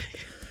into that.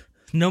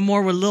 No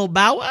more with Lil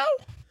Bow Wow?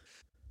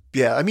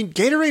 Yeah, I mean,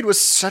 Gatorade was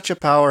such a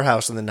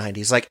powerhouse in the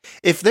 90s. Like,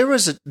 if there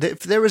was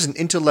an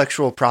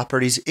intellectual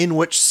properties in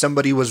which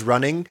somebody was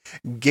running,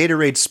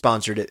 Gatorade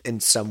sponsored it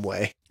in some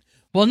way.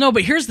 Well, no,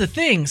 but here's the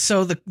thing.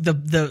 So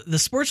the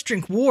sports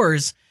drink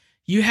wars,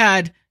 you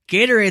had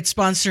Gatorade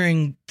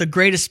sponsoring the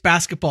greatest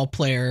basketball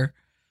player,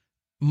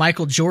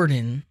 Michael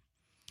Jordan,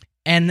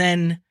 and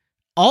then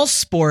All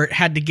Sport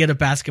had to get a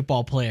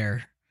basketball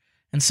player.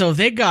 And so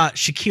they got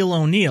Shaquille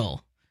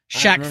O'Neal,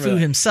 Shaq Fu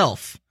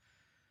himself.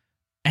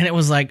 And it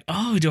was like,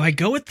 oh, do I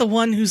go with the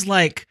one who's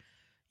like,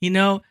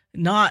 not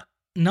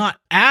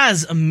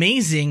as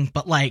amazing,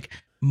 but like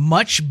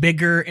much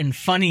bigger and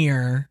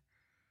funnier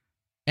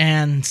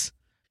and,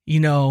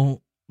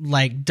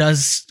 like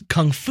does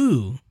Kung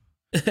Fu.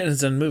 And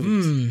it's in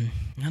movies.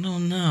 I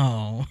don't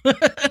know.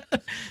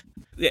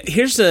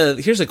 Here's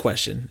a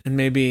question, and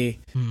maybe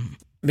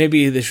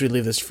Maybe they should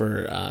leave this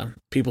for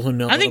people who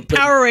know. I think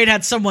Powerade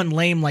had someone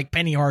lame like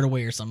Penny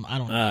Hardaway or something. I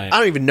don't know. I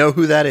don't even know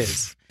who that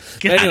is.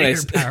 Get out of here,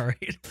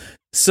 Powerade.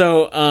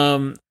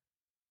 So,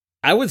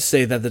 I would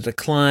say that the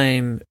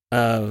decline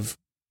of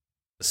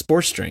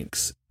sports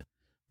drinks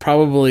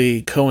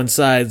probably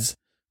coincides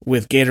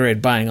with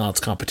Gatorade buying all its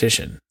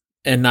competition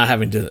and not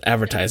having to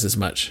advertise as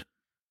much.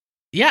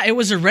 Yeah, it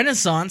was a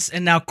renaissance,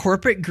 and now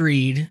corporate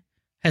greed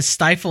has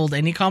stifled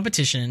any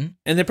competition.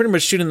 And they're pretty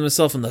much shooting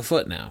themselves in the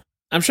foot now.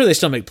 I'm sure they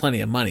still make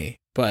plenty of money,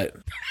 but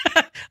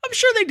I'm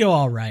sure they do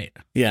all right.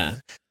 Yeah.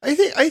 I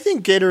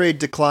think Gatorade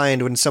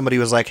declined when somebody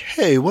was like,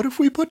 "Hey, what if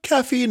we put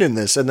caffeine in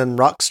this?" And then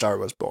Rockstar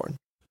was born.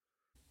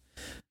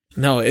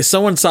 No, if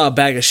someone saw a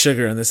bag of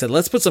sugar and they said,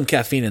 "Let's put some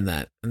caffeine in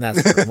that," and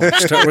that's where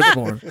Rockstar was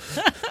born.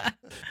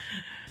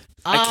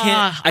 I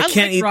can't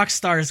like eat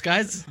Rockstars,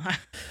 guys.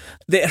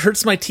 It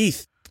hurts my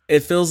teeth.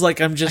 It feels like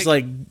I'm just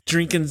like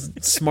drinking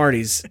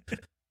Smarties.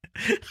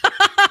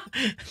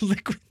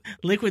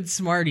 liquid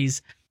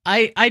Smarties.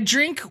 I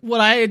drink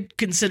what I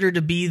consider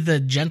to be the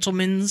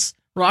gentleman's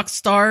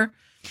Rockstar,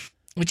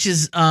 which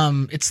is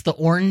it's the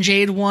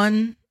orangeade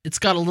one. It's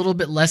got a little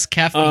bit less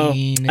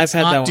caffeine. I've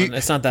had that one.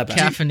 It's not that bad.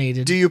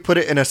 Caffeinated. Do you put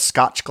it in a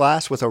Scotch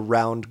glass with a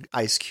round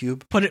ice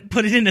cube? Put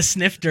it in a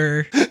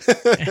snifter.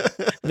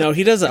 No,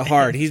 he does it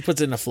hard. He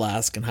puts it in a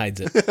flask and hides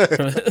it.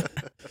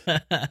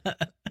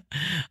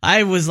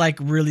 I was like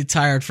really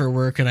tired for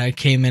work, and I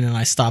came in and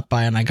I stopped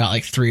by and I got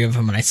like 3 of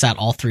them, and I sat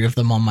all 3 of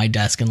them on my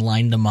desk and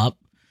lined them up.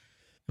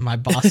 And my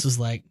boss was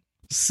like,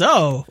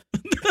 "So,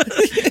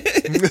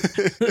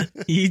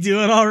 you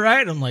doing all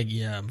right?" I'm like,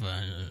 "Yeah,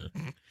 but."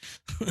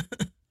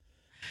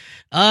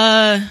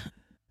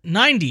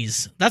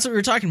 90s. That's what we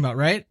were talking about,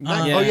 right?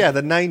 Oh yeah,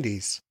 the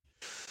 90s.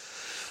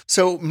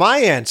 So my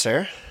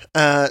answer,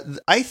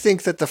 I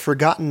think that the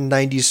forgotten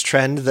 90s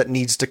trend that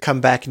needs to come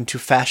back into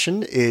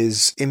fashion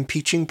is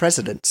impeaching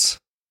presidents.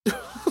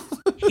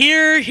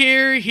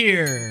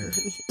 Here.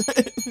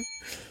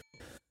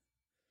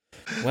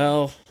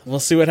 Well, we'll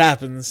see what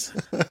happens.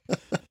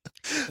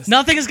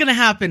 Nothing is going to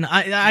happen.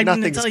 I'm going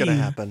to Nothing's tell going to you.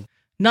 happen.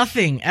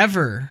 Nothing,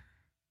 ever.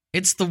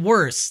 It's the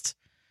worst.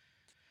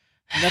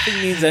 Nothing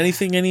means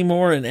anything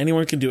anymore, and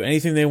anyone can do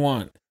anything they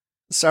want.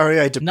 Sorry,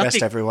 I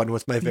depressed everyone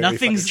with my very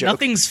funny joke.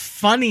 Nothing's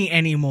funny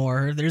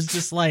anymore. There's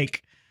just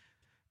like,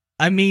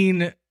 I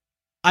mean,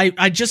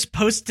 I just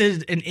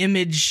posted an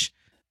image,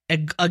 a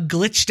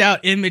glitched out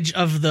image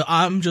of the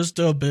 "I'm just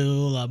a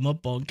bill, I'm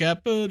up on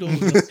Capitol" on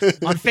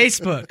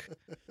Facebook.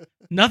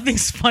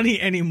 Nothing's funny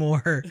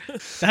anymore.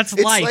 That's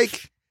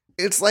life.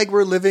 It's like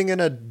we're living in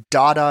a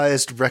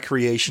Dadaist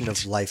recreation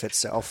of life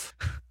itself.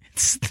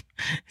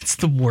 It's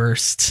the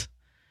worst.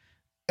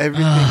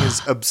 Everything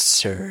is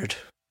absurd.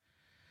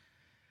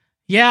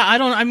 Yeah, I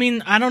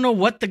don't know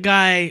what the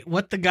guy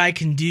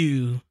can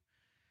do.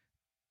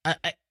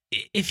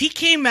 If he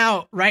came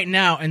out right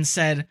now and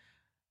said,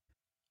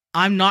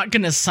 "I'm not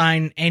going to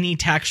sign any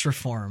tax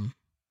reform,"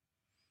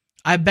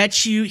 I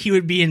bet you he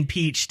would be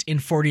impeached in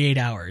 48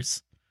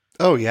 hours.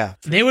 Oh, yeah.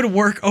 They would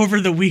work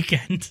over the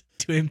weekend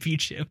to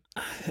impeach him.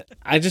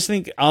 I just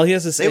think all he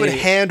has to say... They would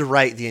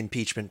handwrite the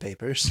impeachment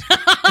papers.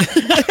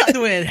 They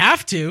would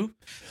have to.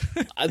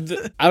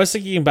 I was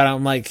thinking about it,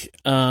 I'm like,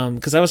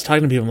 because I was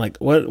talking to people, I'm like,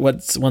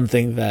 what's one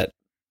thing that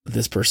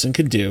this person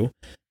could do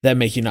that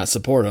make you not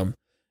support him?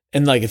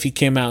 And like, if he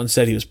came out and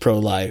said he was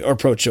pro-life or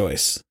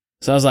pro-choice.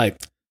 So I was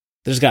like,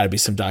 there's got to be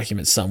some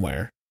documents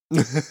somewhere.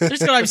 There's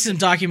got to be some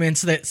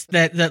documents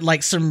that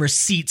like some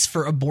receipts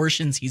for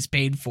abortions he's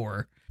paid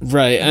for.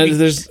 Right. I mean,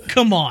 there's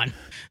come on.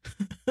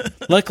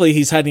 Luckily,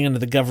 he's hiding under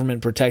the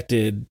government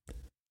protected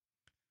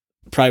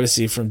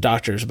privacy from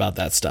doctors about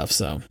that stuff.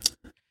 So,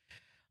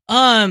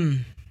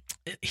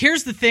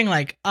 here's the thing.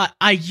 Like,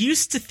 I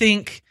used to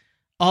think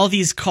all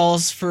these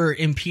calls for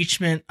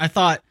impeachment, I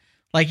thought,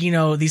 like, you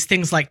know, these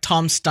things like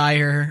Tom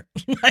Steyer,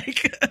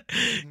 like,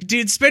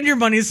 dude, spend your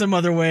money some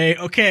other way.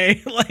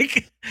 Okay.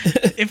 Like,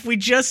 if we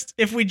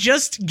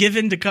just give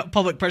in to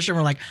public pressure,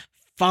 we're like,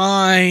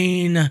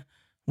 fine,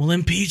 we'll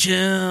impeach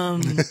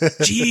him.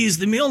 Jeez,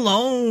 leave me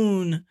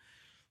alone.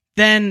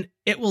 Then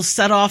it will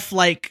set off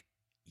like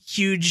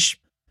huge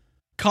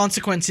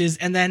consequences.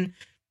 And then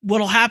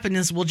what'll happen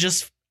is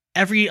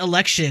every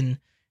election,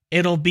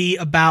 it'll be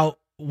about,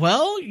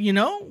 well, you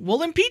know,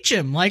 we'll impeach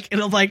him. Like,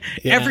 it'll like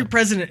every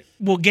president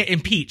will get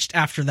impeached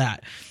after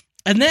that.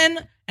 And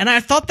I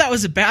thought that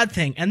was a bad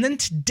thing. And then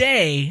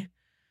today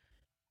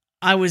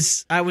I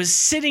was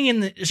standing in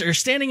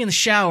the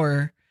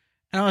shower,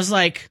 and I was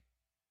like,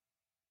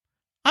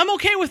 I'm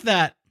okay with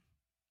that.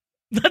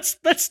 Let's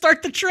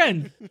start the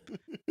trend.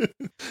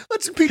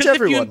 Let's impeach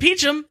everyone. If you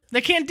impeach them,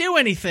 they can't do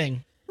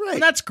anything. Right.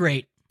 And that's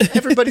great.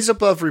 Everybody's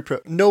above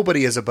reproach.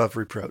 Nobody is above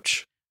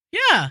reproach.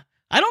 Yeah.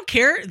 I don't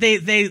care.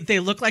 They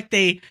look like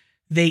they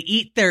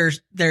eat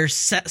their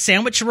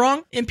sandwich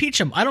wrong. Impeach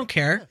them. I don't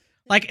care.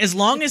 Like, as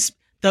long as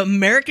the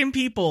American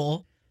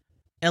people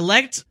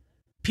elect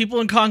people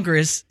in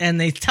Congress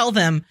and they tell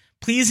them,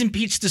 please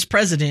impeach this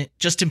president.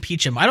 Just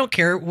impeach him. I don't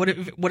care what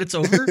it's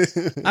over.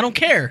 I don't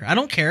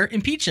care.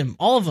 Impeach him.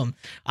 All of them.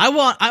 I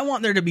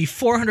want there to be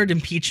 400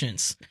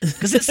 impeachments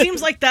because it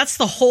seems like that's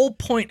the whole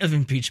point of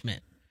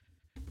impeachment,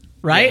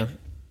 right? Yeah.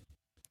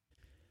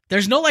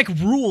 There's no like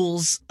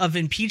rules of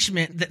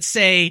impeachment that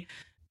say,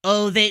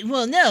 oh, they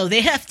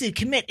have to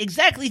commit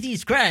exactly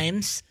these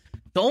crimes.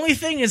 The only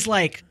thing is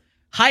like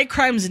high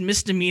crimes and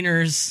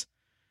misdemeanors.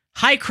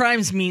 High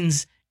crimes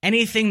means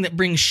anything that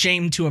brings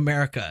shame to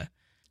America,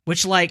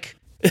 which like,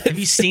 have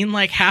you seen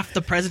like half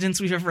the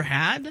presidents we've ever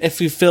had?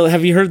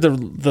 Have you heard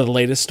the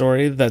latest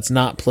story that's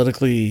not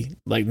politically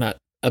like not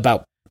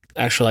about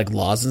actual like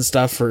laws and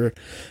stuff, or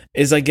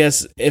is I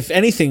guess if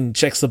anything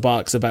checks the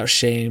box about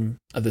shame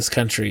of this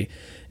country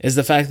is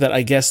the fact that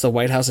I guess the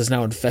White House is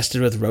now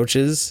infested with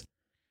roaches.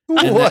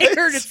 I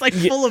heard it's like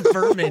full of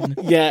vermin.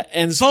 Yeah,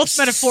 and both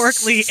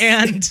metaphorically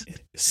and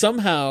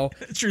somehow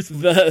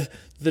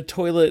the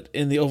toilet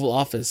in the Oval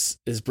Office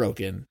is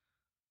broken.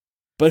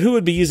 But who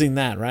would be using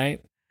that,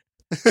 right?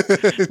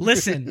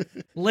 Listen.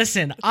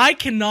 I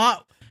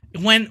cannot.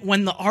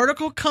 When the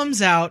article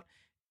comes out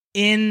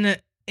in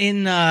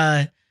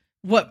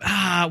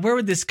where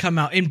would this come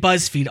out? In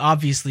BuzzFeed,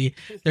 obviously.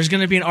 There's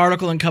going to be an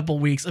article in a couple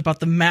weeks about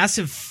the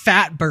massive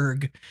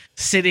fatberg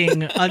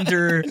sitting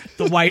under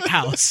the White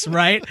House,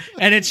 right?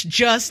 And it's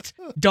just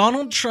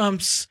Donald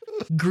Trump's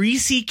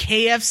greasy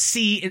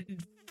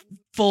KFC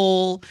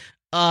full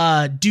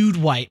dude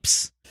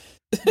wipes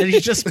that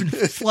he's just been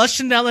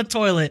flushing down the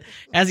toilet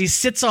as he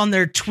sits on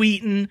there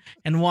tweeting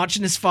and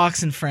watching his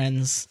Fox and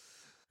Friends.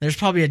 There's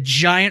probably a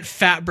giant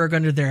fatberg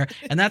under there,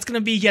 and that's going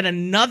to be yet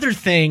another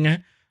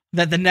thing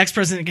that the next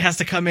president has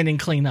to come in and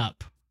clean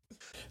up.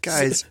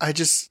 Guys, I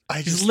just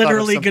he's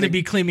literally going to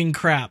be cleaning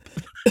crap.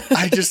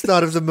 I just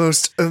thought of the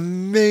most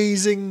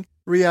amazing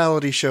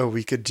reality show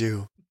we could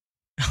do.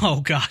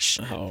 Oh gosh.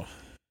 Oh.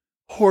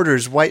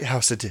 Hoarders White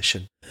House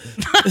edition.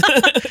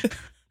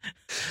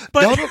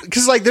 But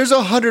because like there's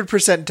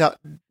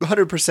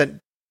 100%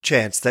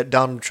 chance that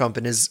Donald Trump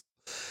in his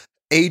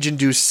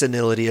age-induced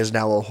senility is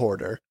now a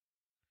hoarder.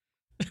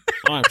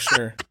 Oh, I'm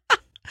sure.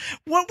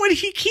 What would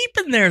he keep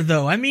in there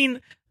though? I mean,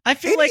 I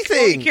feel anything.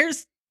 like he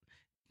cares.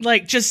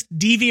 Like just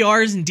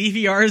DVRs and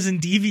DVRs and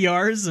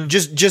DVRs of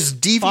just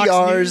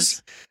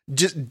DVRs,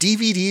 just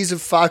DVDs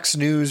of Fox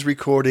News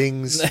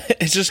recordings.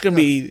 It's just gonna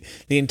be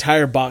the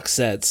entire box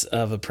sets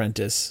of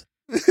Apprentice.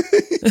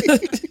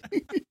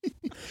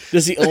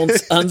 Just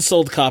the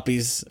unsold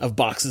copies of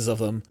boxes of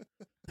them.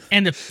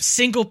 And a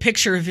single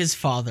picture of his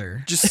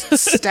father. Just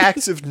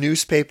stacks of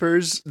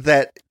newspapers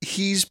that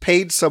he's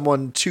paid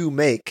someone to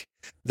make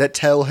that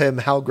tell him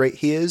how great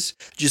he is.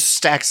 Just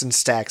stacks and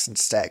stacks and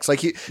stacks.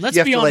 Like you have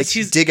to honest,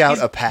 like dig out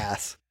a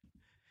path.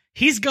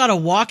 He's got a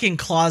walk-in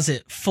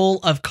closet full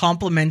of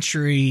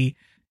complimentary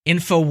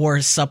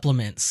InfoWars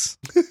supplements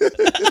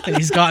that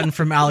he's gotten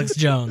from Alex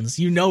Jones.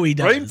 You know he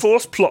does.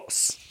 Rainforce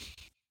Plus.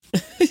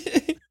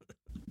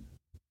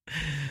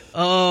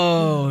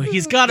 Oh,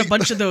 he's got a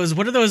bunch of those.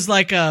 What are those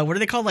like? What are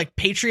they called? Like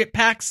Patriot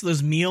packs?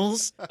 Those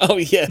meals? Oh,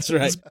 yeah, that's right.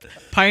 Those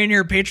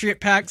Pioneer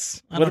Patriot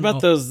packs. What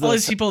about those? All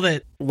these people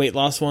that weight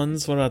loss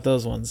ones. What about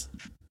those ones?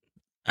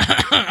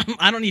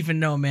 I don't even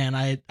know, man.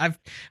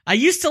 I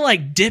used to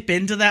like dip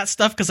into that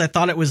stuff because I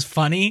thought it was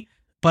funny,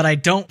 but I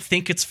don't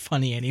think it's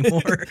funny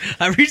anymore.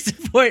 I reached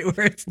the point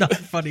where it's not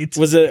funny.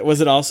 Was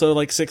it also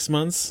like 6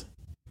 months?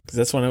 Because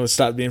that's when it would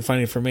stop being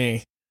funny for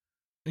me.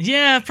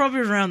 Yeah, probably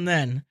around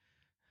then.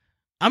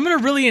 I'm going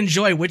to really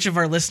enjoy which of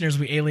our listeners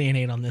we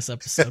alienate on this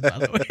episode, by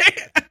the way.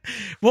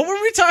 What were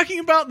we talking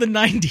about? The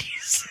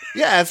 90s?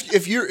 Yeah,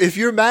 if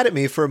you're mad at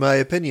me for my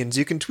opinions,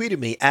 you can tweet at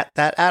me at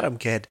that Adam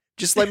kid.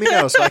 Just let me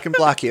know so I can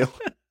block you.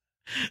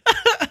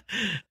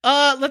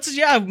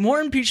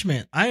 More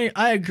impeachment. I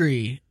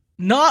agree.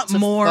 Not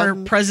more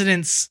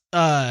presidents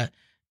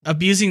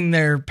abusing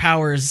their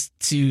powers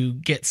to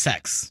get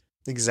sex.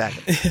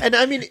 Exactly. And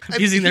I mean,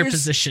 abusing their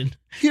position.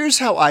 Here's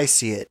how I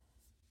see it.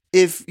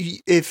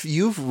 If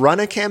you've run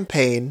a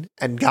campaign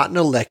and gotten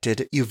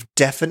elected, you've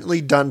definitely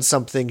done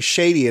something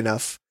shady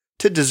enough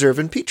to deserve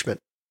impeachment.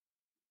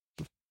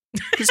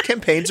 Because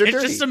campaigns are dirty.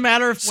 It's just a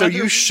matter of so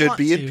you should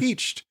be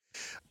impeached.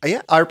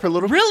 Yeah, our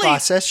political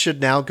process should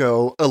now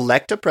go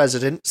elect a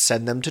president,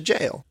 send them to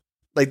jail.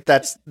 Like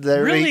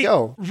there you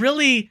go.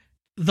 Really,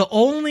 the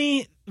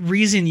only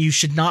reason you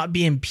should not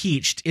be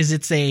impeached is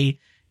it's a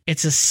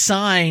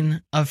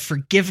sign of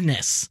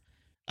forgiveness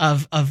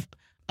of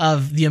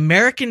the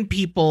American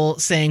people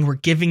saying we're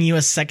giving you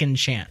a second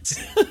chance.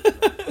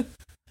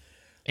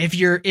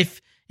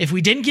 If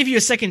we didn't give you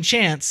a second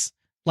chance,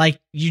 like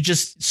you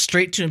just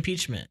straight to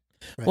impeachment.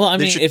 Right. Well, I mean,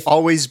 there should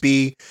always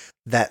be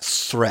that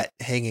threat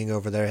hanging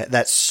over their head,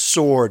 that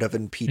sword of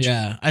impeachment.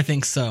 Yeah, I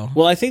think so.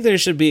 Well, I think there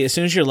should be, as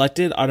soon as you're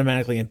elected,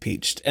 automatically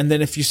impeached. And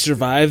then if you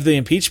survive the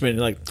impeachment,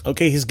 you're like,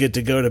 okay, he's good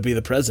to go to be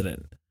the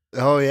president.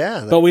 Oh,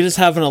 yeah. But we just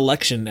have an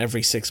election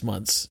every 6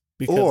 months.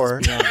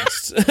 Because,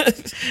 let's be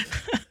honest.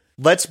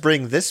 Let's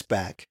bring this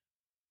back.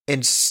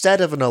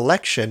 Instead of an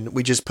election,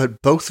 we just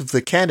put both of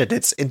the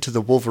candidates into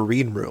the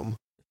Wolverine room.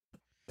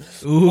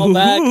 All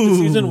back to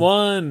season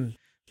 1.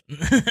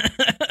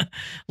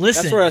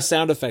 Listen, That's where a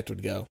sound effect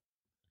would go.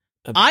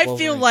 I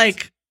feel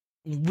like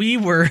we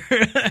were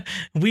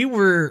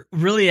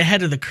really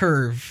ahead of the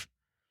curve,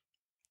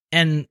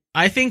 and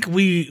I think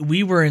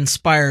we were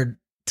inspired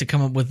to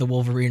come up with the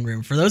Wolverine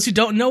Room. For those who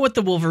don't know what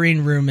the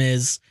Wolverine Room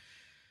is,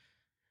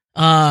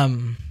 let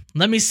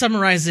me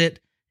summarize it.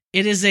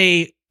 It is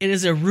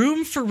a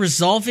room for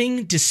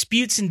resolving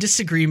disputes and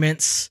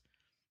disagreements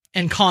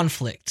and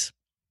conflict.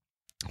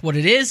 What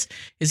it is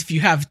if you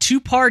have two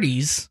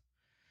parties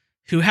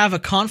who have a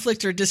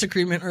conflict or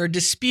disagreement or a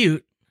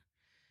dispute,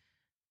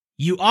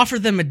 you offer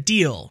them a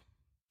deal.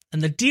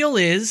 And the deal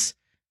is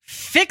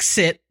fix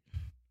it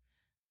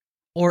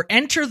or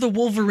enter the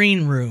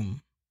Wolverine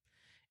Room.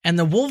 And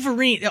the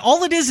Wolverine,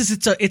 all it is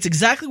it's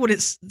exactly what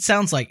it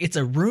sounds like. It's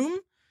a room,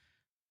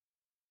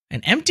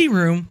 an empty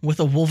room with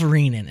a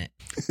Wolverine in it.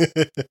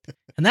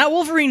 And that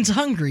Wolverine's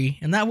hungry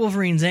and that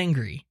Wolverine's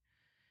angry.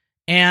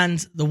 And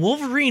the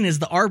Wolverine is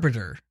the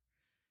arbiter.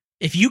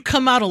 If you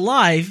come out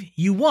alive,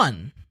 you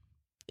won.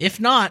 If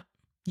not,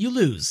 you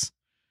lose.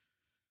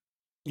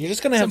 You're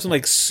just going to have some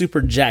like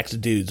super jacked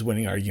dudes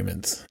winning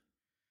arguments.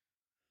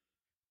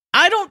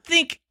 I don't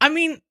think,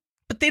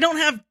 but they don't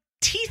have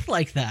teeth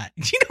like that.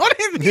 You know what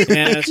I mean?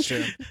 Yeah, that's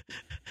true.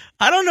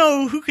 I don't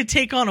know who could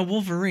take on a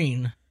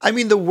Wolverine.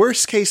 The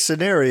worst case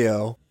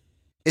scenario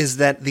is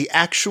that the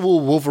actual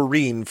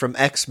Wolverine from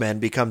X-Men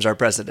becomes our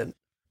president.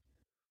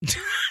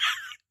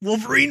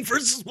 Wolverine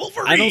versus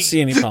Wolverine. I don't see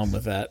any problem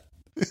with that.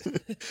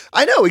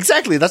 I know,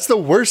 exactly. That's the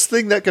worst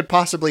thing that could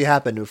possibly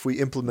happen if we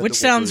implement Which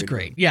sounds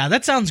great. Yeah,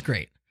 that sounds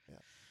great.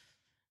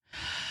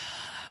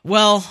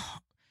 Well,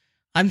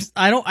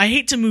 I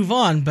hate to move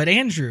on, but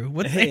Andrew,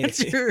 what's the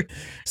answer?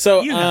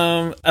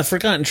 So, a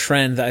forgotten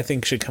trend that I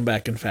think should come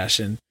back in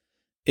fashion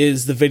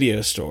is the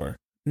video store,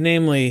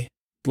 namely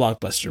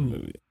Blockbuster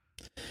Movie.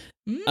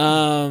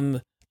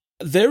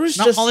 There was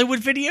not Hollywood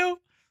Video?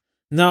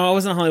 No, I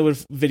wasn't a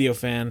Hollywood Video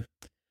fan.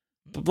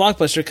 But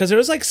Blockbuster, because there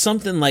was like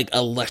something like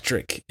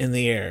electric in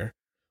the air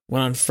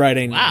when on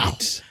Friday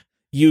night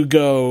you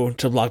go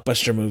to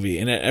Blockbuster Movie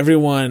and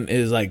everyone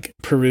is like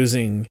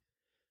perusing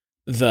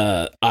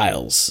the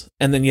aisles,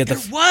 and then you have there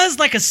was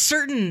like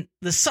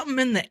there's something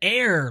in the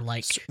air,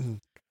 like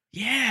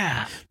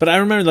yeah. But I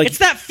remember like it's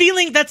that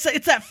feeling.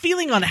 It's that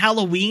feeling on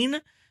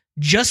Halloween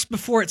just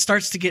before it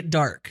starts to get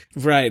dark.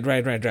 Right.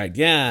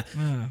 Yeah,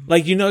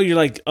 like you're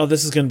like, oh,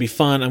 this is gonna be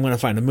fun. I'm gonna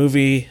find a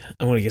movie.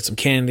 I'm gonna get some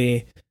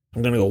candy.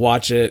 I'm going to go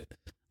watch it.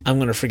 I'm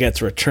going to forget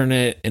to return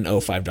it and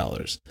owe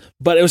 $5.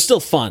 But it was still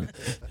fun.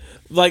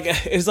 Like,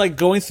 it's like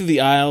going through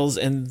the aisles,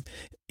 and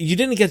you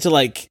didn't get to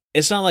like,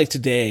 it's not like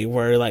today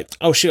where like,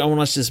 oh shoot, I want to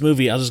watch this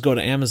movie. I'll just go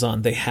to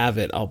Amazon. They have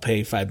it. I'll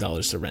pay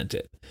 $5 to rent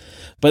it.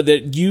 But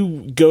that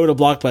you go to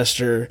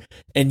Blockbuster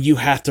and you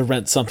have to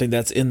rent something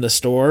that's in the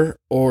store,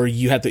 or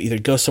you have to either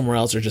go somewhere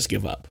else or just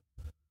give up.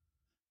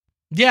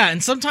 Yeah,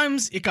 and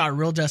sometimes it got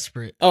real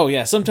desperate. Oh,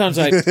 yeah. Sometimes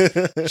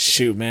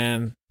shoot,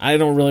 man, I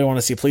don't really want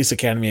to see Police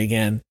Academy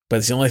again, but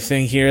it's the only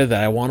thing here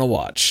that I want to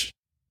watch.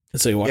 And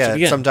so you watch it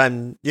again.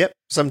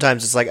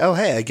 Sometimes it's like, oh,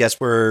 hey, I guess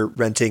we're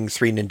renting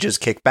Three Ninjas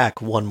Kick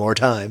Back one more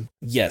time.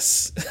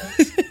 Yes.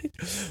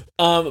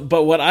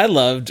 But what I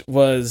loved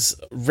was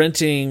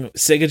renting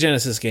Sega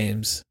Genesis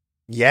games.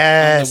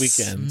 Yes. On the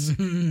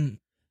weekends.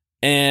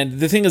 And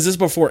the thing is, this is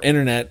before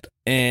internet,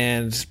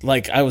 and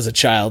like I was a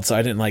child, so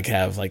I didn't like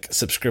have like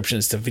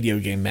subscriptions to video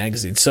game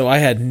magazines, so I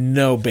had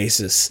no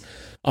basis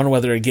on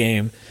whether a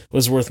game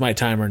was worth my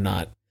time or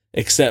not,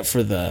 except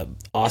for the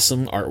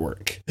awesome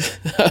artwork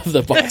of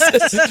the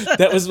boxes.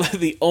 That was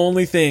the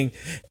only thing,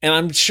 and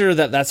I'm sure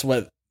that that's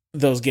what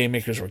those game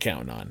makers were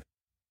counting on.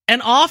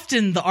 And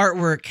often the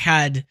artwork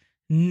had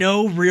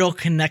no real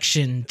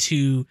connection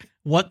to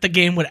what the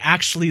game would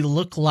actually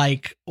look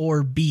like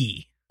or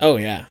be. Oh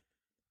yeah.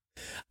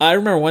 I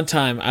remember one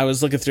time I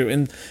was looking through,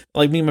 and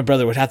like me and my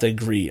brother would have to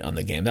agree on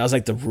the game. That was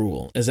like the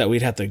rule, is that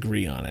we'd have to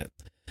agree on it.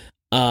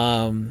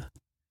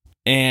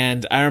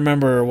 And I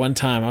remember one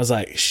time I was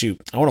like, shoot,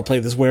 I want to play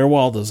this Where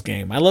Waldo's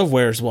game. I love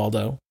Where's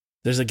Waldo.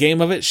 There's a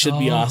game of it, should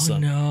be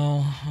awesome.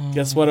 No.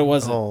 Guess what it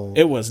wasn't?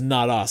 It was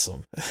not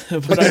awesome.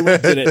 But I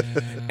rented it.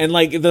 And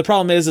like the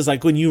problem is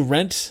like when you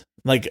rent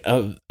like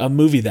a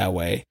movie that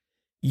way,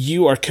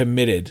 you are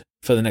committed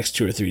for the next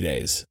 2 or 3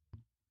 days.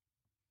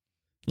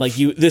 Like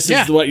this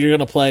is what you're going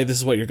to play. This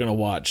is what you're going to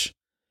watch.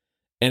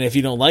 And if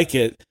you don't like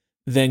it,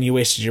 then you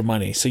wasted your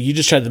money. So you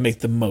just tried to make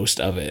the most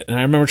of it. And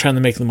I remember trying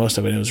to make the most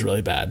of it, and it was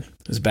really bad.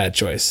 It was a bad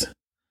choice.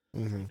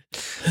 Mm-hmm.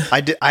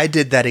 I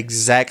did that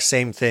exact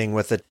same thing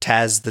with the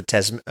Taz the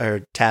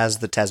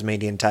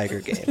Tasmanian Tiger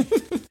game.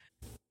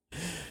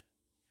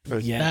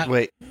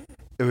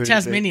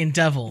 Tasmanian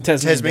Devil.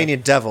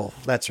 Tasmanian Devil.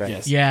 That's right.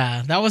 Yes.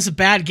 Yeah, that was a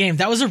bad game.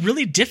 That was a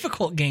really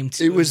difficult game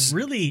too. It was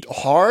really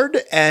hard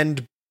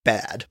and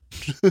bad.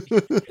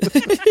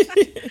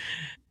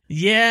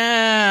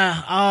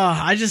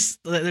 Yeah.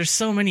 There's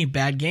so many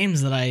bad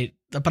games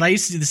but I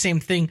used to do the same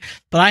thing,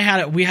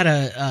 but we had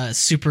a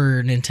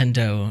Super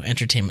Nintendo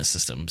Entertainment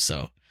System,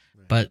 so,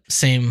 but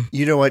same.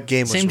 You know what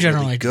game was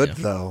general really idea. good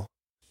though?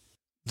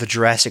 the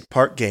Jurassic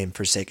Park game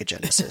for Sega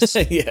Genesis.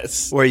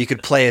 Yes. Where you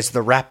could play as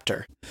the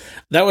raptor.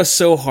 That was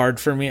so hard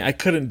for me. I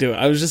couldn't do it.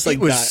 I was just like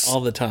die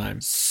all the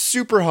time.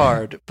 Super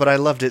hard, but I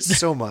loved it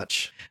so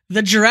much.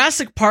 The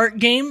Jurassic Park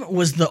game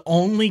was the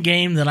only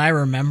game that I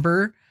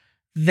remember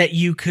that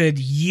you could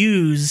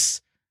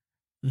use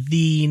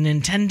the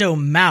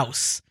Nintendo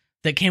mouse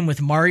that came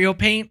with Mario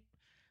Paint.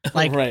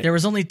 Like, Right. There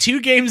was only 2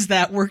 games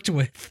that worked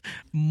with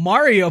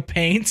Mario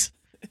Paint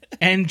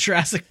and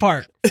Jurassic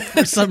Park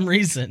for some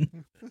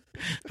reason.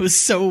 It was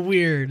so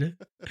weird.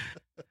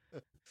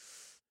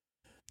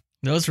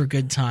 Those were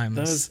good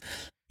times.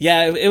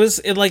 It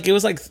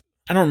was like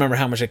I don't remember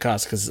how much it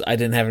cost because I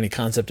didn't have any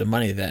concept of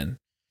money then.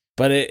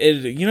 But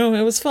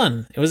it was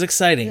fun. It was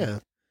exciting. Yeah.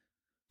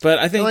 But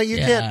I think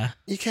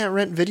you can't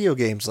rent video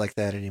games like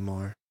that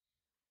anymore.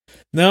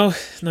 No,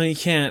 you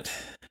can't.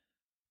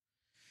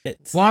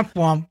 Womp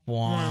womp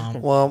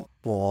womp. Womp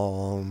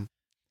womp.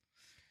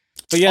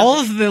 But yeah, all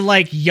of the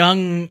like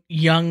young,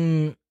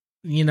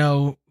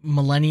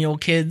 millennial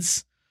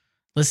kids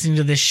listening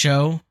to this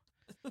show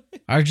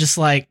are just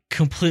like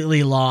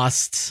completely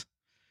lost.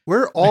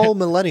 We're all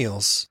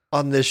millennials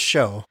on this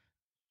show.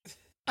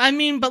 I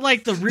mean, but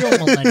like the real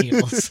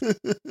millennials,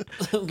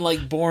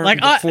 like born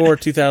before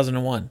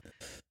 2001,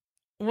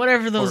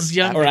 whatever those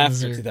young or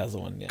ones after are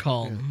 2001,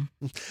 called.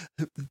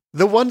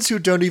 The ones who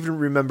don't even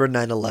remember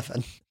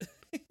 9/11.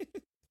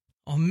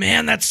 Oh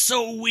man, that's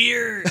so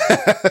weird.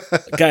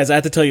 Guys, I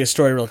have to tell you a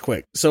story real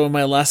quick. So in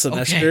my last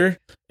semester,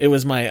 it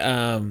was my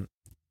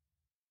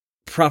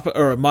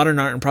modern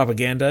art and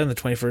propaganda in the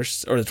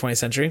 21st or the 20th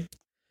century.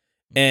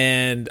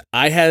 And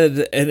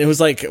it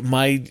was like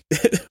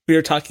we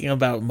were talking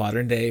about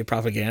modern day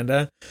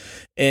propaganda,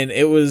 and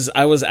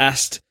I was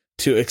asked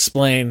to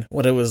explain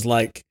what it was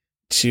like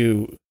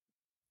to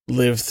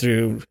live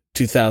through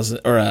 2000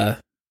 or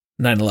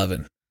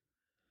 9/11.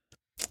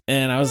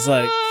 And I was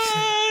like,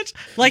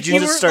 like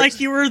you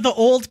were the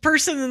old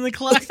person in the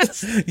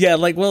class. yeah,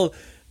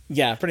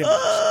 pretty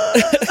much.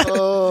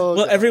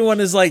 Well, everyone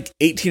is like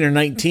 18 or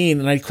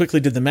 19, and I quickly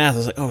did the math. I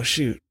was like, oh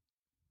shoot.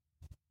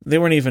 They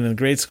weren't even in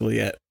grade school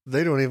yet.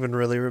 They don't even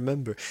really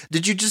remember.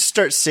 Did you just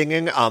start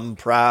singing, I'm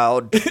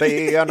proud to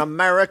be an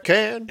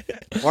American,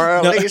 or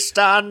at least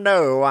I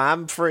know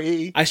I'm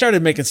free? I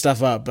started making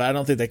stuff up, but I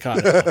don't think they caught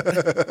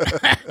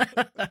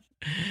it.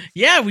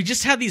 Yeah, we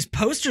just had these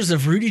posters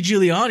of Rudy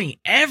Giuliani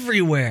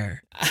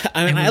everywhere.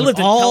 I mean, I lived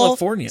in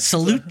California.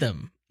 Salute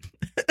them.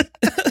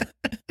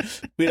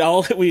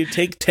 We'd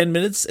take 10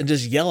 minutes and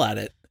just yell at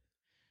it.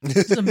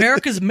 It's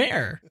America's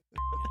mayor.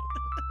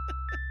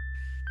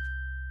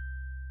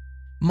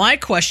 My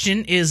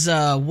question is,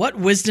 what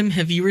wisdom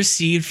have you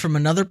received from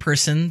another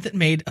person that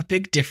made a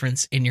big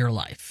difference in your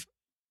life?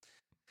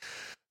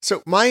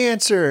 So my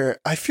answer,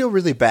 I feel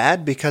really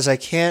bad because I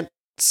can't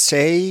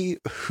say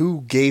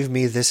who gave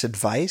me this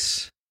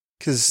advice.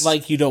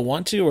 Like you don't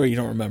want to, or you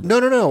don't remember?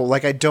 No.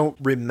 Like I don't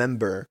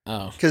remember.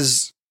 Oh.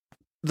 Because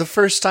the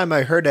first time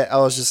I heard it, I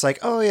was just like,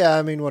 oh yeah,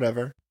 I mean,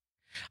 whatever.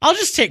 I'll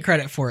just take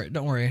credit for it.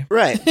 Don't worry.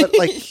 Right. But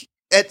like,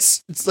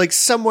 it's like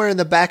somewhere in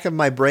the back of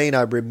my brain,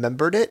 I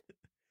remembered it.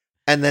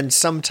 And then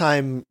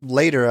sometime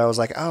later, I was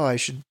like, oh, I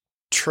should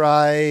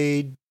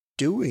try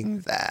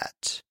doing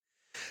that.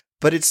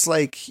 But it's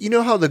like, you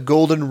know how the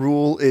golden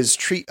rule is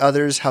treat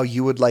others how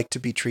you would like to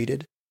be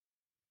treated?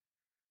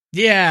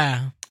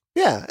 Yeah.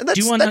 Yeah. And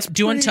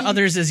do unto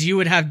others as you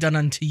would have done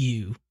unto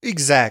you.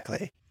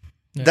 Exactly.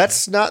 Yeah.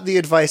 That's not the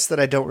advice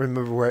that I don't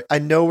remember I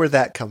know where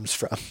that comes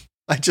from.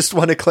 I just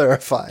want to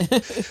clarify.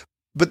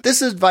 But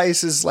this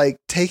advice is like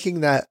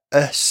taking that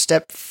a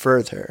step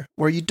further,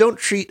 where you don't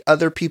treat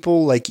other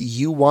people like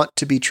you want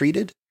to be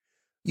treated.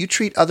 You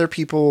treat other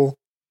people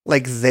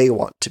like they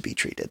want to be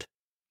treated.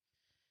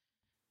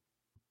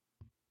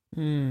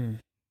 You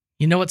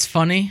know what's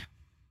funny?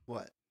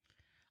 What?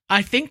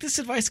 I think this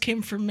advice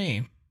came from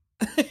me.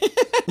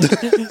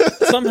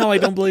 Somehow I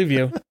don't believe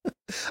you.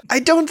 I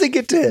don't think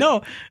it did.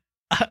 No.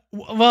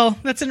 Well,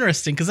 that's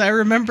interesting because I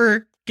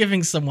remember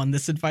giving someone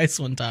this advice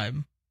one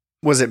time.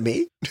 Was it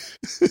me?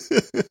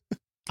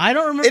 I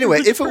don't remember.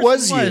 Anyway, if it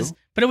was you.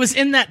 But it was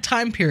in that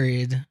time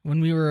period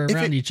when we were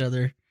around each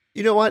other.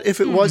 You know what?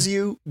 If it was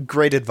you,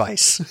 great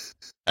advice.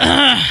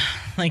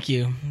 Thank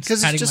you.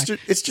 Because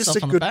it's just a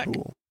good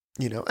rule.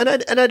 You know, and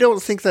I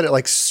don't think that it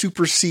like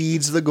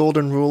supersedes the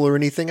golden rule or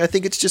anything. I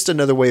think it's just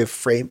another way of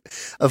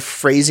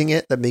phrasing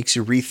it that makes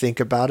you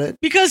rethink about it.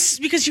 Because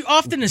you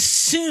often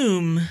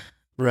assume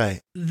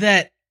right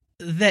that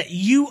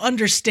you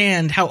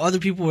understand how other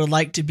people would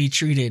like to be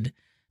treated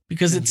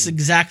because it's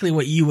exactly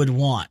what you would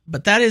want.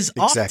 But that is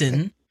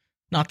often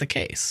not the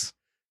case.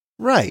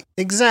 Right,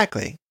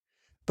 exactly.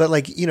 But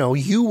like, you know,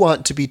 you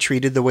want to be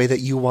treated the way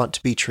that you want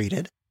to be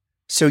treated.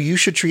 So you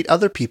should treat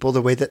other people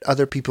the way that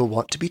other people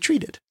want to be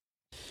treated.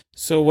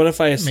 So what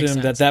if I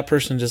assume that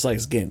person just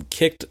likes getting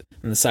kicked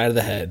in the side of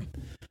the head?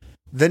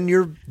 Then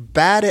you're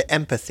bad at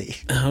empathy.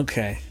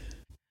 Okay.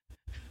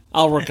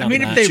 I'll work on that. I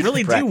mean, if they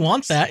really do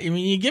want that, I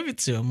mean, you give it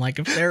to them. Like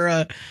if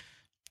they're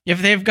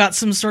If they've got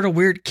some sort of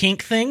weird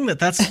kink thing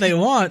that's what they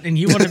want, and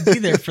you want to be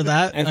there for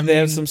that, and if they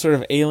have some sort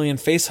of alien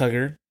face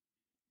hugger,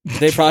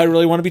 they probably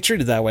really want to be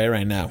treated that way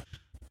right now.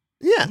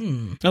 Yeah.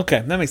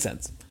 Okay, that makes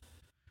sense.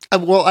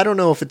 Well, I don't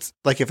know if it's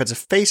a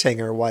face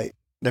hanger or why.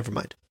 Never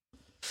mind.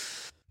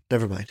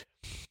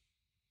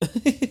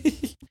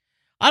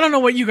 I don't know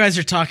what you guys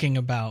are talking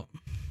about.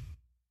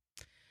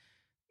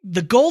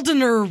 The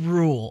Goldener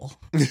Rule.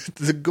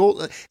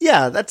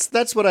 Yeah,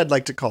 that's what I'd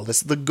like to call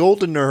this. The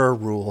Goldener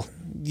Rule.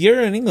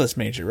 You're an English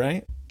major,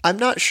 right? I'm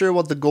not sure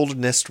what the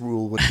goldenest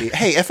rule would be.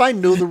 Hey, if I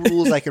know the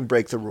rules, I can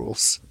break the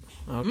rules.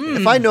 Okay.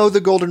 If I know the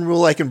golden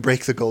rule, I can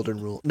break the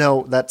golden rule.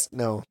 No, that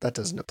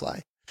doesn't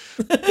apply.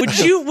 Would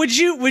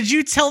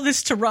you tell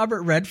this to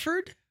Robert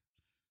Redford?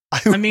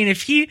 I mean,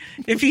 if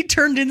he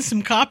turned in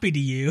some copy to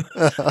you,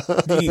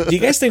 do you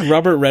guys think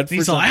Robert Redford?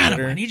 He's like,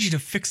 Adam, I need you to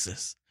fix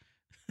this.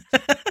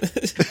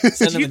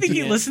 Do you think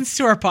he listens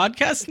to our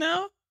podcast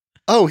now?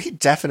 Oh, he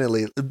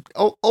definitely.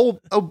 Oh,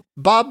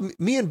 Bob.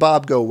 Me and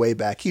Bob go way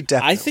back. He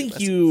definitely. I think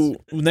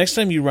next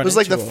time you run. It was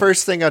like the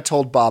first thing I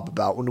told Bob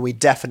about when we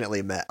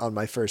definitely met on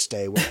my first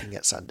day working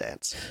at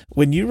Sundance.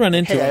 When you run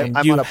into him,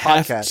 you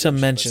have to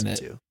mention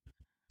it.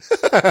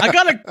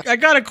 I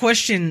got a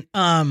question.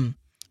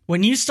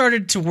 When you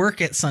started to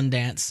work at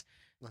Sundance,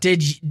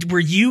 were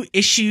you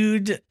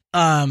issued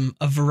a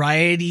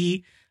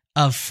variety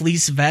of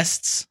fleece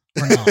vests?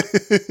 Or not?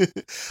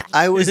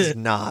 I was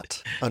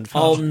not,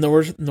 unfortunately.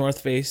 All North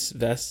Face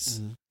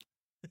vests.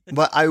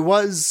 But I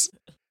was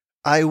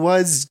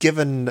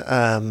given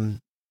a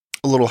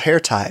little hair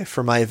tie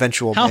for my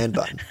eventual man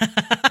bun.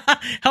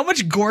 How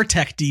much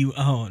Gore-Tex do you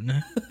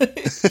own?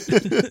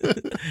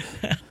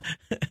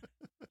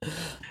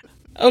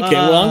 Okay,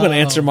 well, I'm going to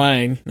answer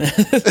mine.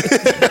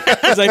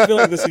 Because I feel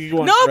like this is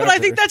one. No, but I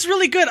think that's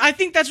really good. I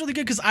think that's really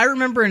good because I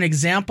remember an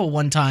example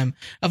one time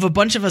of a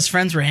bunch of us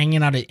friends were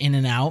hanging out at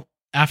In-N-Out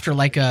after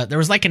there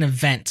was like an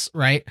event,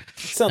 right?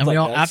 Sounds and we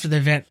like all, after the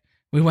event,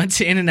 we went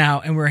to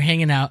In-N-Out and we were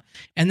hanging out.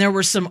 And there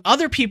were some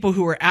other people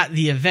who were at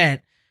the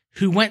event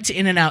who went to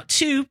In-N-Out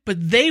too, but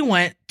they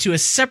went to a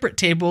separate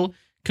table,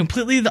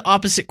 completely the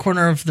opposite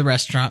corner of the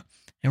restaurant,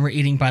 and were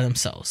eating by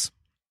themselves.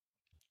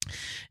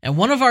 And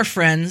one of our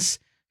friends,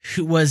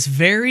 who was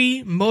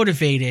very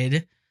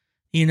motivated,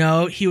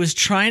 he was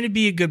trying to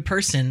be a good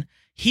person.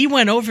 He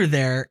went over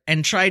there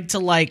and tried to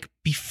like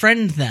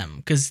befriend them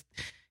because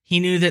he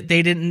knew that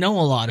they didn't know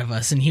a lot of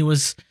us. And he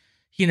was,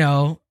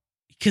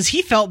 because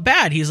he felt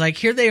bad. He's like,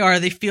 here they are.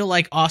 They feel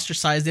like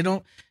ostracized.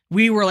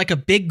 We were like a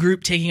big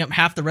group taking up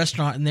half the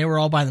restaurant and they were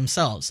all by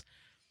themselves.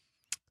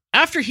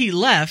 After he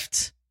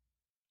left,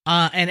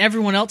 and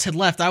everyone else had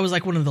left, I was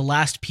like one of the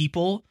last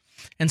people.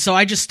 And so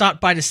I just stopped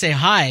by to say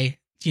hi,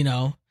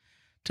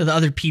 to the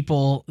other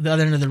people, the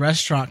other end of the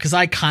restaurant, because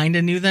I kind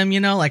of knew them,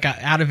 like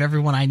out of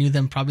everyone, I knew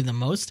them probably the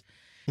most.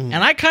 And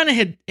I kind of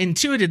had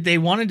intuited they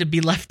wanted to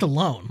be left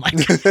alone. Like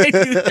I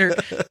knew their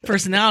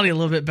personality a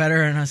little bit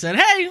better. And I said,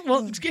 hey,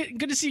 well, it's good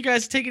to see you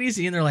guys. Take it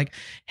easy. And they're like,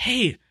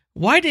 hey,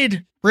 why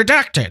did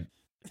Redacted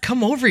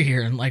come over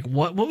here? And like,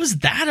 what was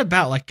that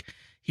about? Like,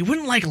 he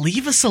wouldn't like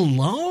leave us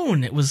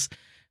alone. It was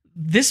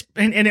this.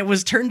 And it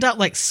was turned out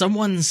like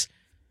someone's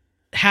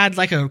had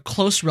like a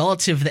close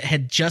relative that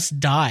had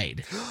just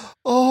died.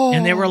 Oh.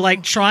 And they were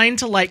like trying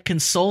to like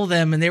console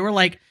them. And they were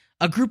like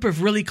a group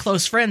of really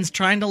close friends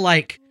trying to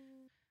like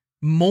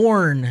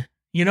mourn,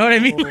 you know what I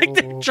mean? Like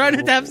they're trying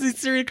to have this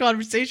serious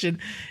conversation.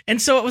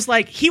 And so it was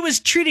like he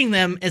was treating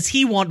them as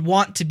he would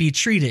want to be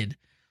treated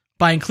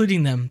by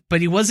including them,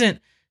 but he wasn't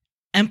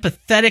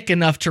empathetic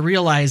enough to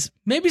realize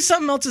maybe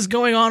something else is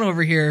going on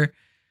over here.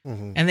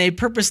 And they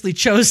purposely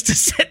chose to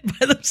sit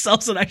by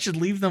themselves and I should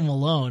leave them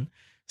alone.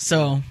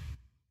 So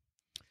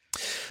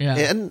yeah.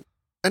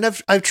 And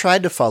I've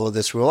tried to follow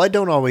this rule. I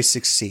don't always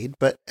succeed,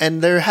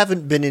 and there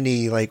haven't been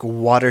any like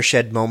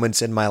watershed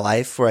moments in my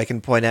life where I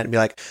can point at and be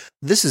like,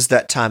 this is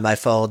that time I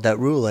followed that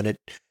rule and it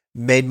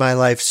made my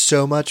life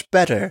so much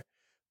better.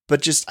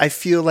 But just I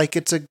feel like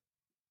it's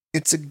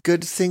a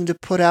good thing to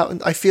put out,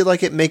 and I feel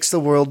like it makes the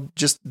world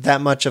just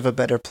that much of a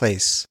better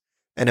place.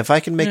 And if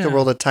I can make the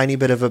world a tiny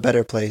bit of a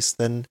better place,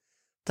 then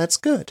that's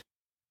good.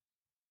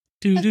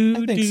 I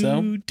think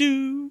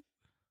so.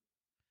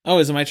 Oh,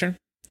 is it my turn?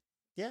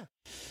 Yeah.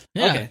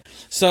 Okay.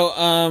 So,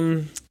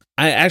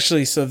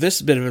 so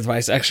this bit of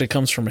advice actually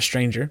comes from a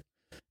stranger.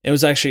 It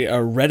was actually a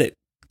Reddit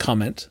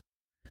comment.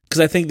 Because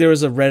I think there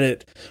was a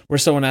Reddit where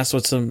someone asked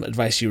what's some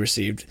advice you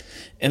received.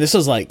 And this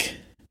was like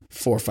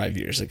 4 or 5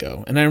 years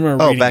ago. And I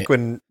remember reading back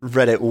when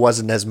Reddit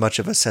wasn't as much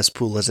of a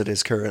cesspool as it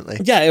is currently.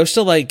 Yeah, it was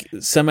still like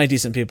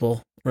semi-decent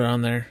people were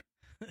on there.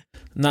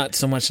 Not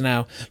so much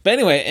now. But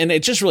anyway, and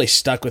it just really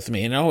stuck with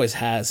me. And it always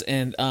has.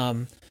 And,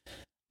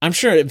 I'm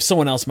sure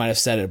someone else might have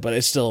said it, but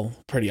it's still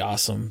pretty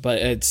awesome.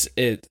 But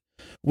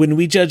when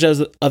we judge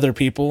other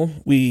people,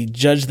 we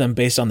judge them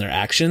based on their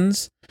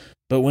actions.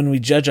 But when we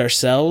judge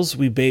ourselves,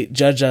 we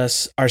judge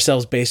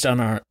ourselves based on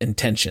our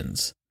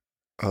intentions.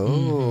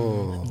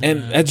 Oh.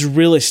 And that's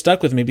really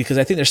stuck with me because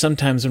I think there's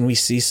sometimes when we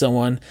see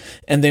someone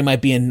and they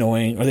might be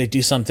annoying or they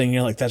do something,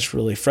 you're like, that's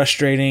really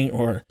frustrating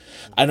or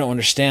I don't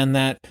understand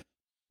that.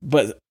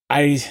 but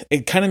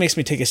it kind of makes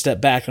me take a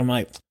step back. I'm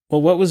like,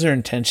 well, what was their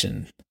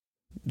intention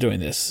doing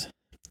this?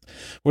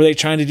 Were they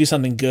trying to do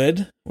something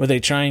good? Were they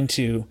trying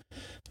to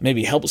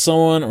maybe help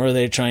someone, or are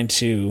they trying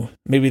to,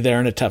 maybe they're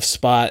in a tough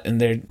spot and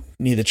they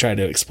need to try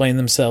to explain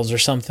themselves or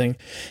something?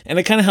 And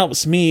it kind of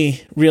helps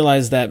me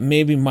realize that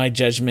maybe my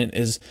judgment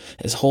is,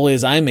 as holy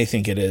as I may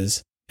think it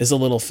is a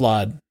little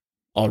flawed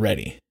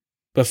already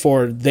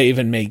before they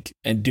even make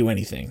and do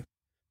anything.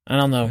 I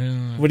don't know.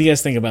 What do you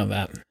guys think about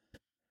that?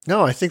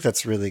 No, I think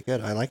that's really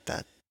good. I like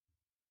that.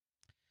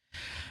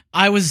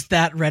 I was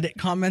that Reddit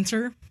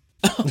commenter.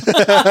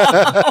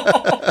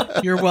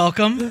 You're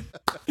welcome.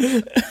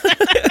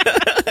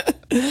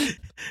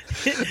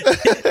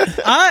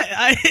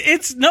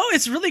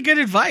 It's really good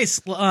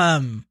advice.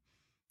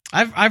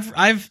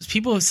 I've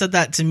people have said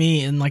that to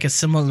me in like a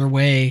similar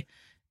way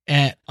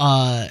at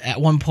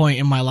one point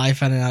in my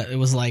life, and it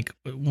was like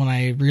when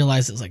I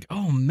realized it was like,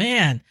 oh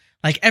man,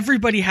 like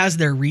everybody has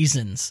their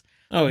reasons.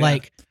 Oh, yeah.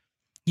 Like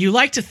you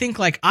like to think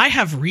like I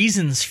have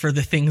reasons for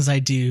the things I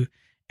do.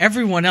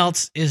 Everyone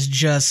else is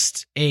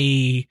just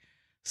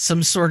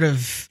some sort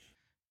of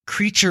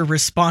creature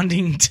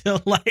responding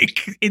to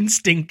like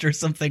instinct or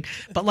something.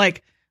 But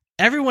like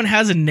everyone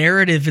has a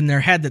narrative in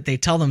their head that they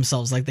tell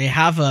themselves, like they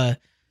have a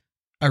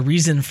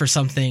reason for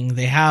something.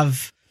 They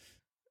have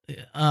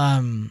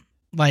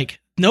like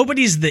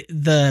nobody's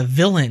the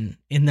villain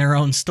in their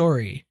own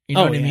story. You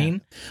know what I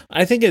mean?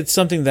 I think it's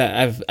something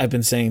that I've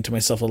been saying to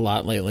myself a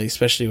lot lately,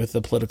 especially with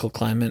the political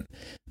climate,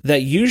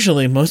 that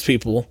usually most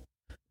people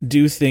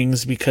do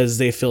things because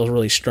they feel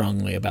really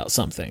strongly about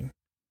something.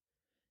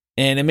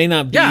 And it may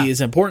not be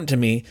as important to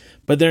me,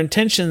 but their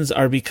intentions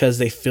are because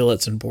they feel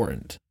it's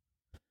important.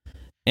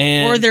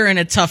 Or they're in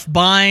a tough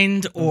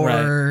bind,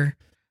 or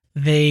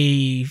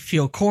they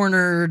feel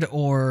cornered,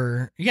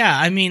 or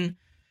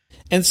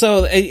and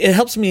so it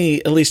helps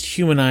me at least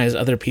humanize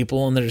other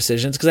people and their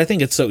decisions, because I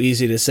think it's so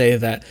easy to say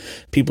that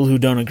people who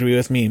don't agree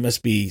with me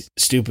must be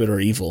stupid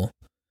or evil,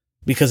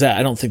 because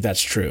I don't think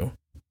that's true.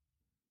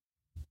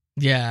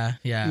 Yeah.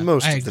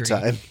 Most of the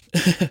time.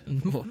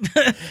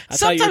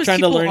 Sometimes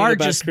people are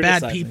just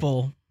bad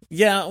people.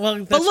 Yeah, well,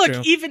 that's but look,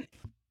 true.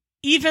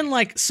 even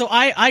like, so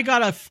I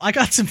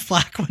got some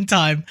flack one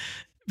time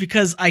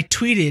because I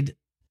tweeted,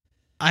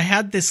 I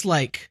had this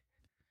like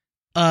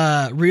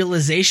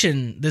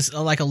realization this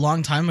like a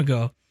long time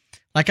ago.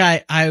 Like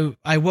I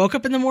woke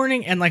up in the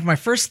morning and like my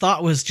first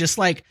thought was just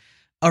like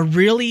a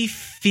really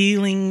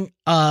feeling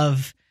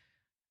of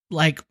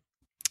like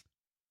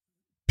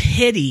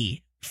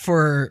pity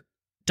for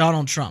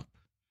Donald Trump.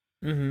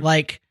 Mm-hmm.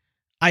 Like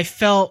I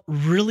felt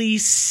really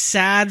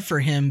sad for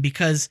him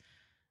because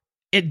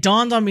it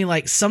dawned on me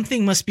like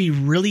something must be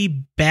really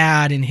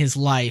bad in his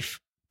life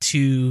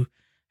to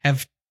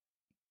have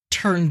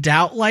turned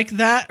out like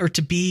that, or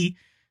to be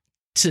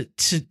to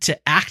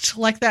act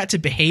like that, to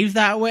behave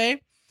that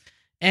way.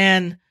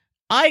 And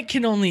I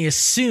can only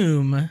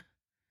assume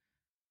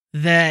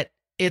that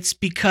it's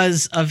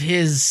because of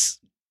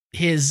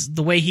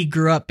the way he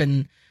grew up.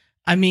 And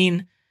I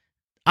mean,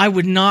 I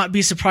would not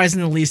be surprised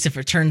in the least if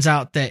it turns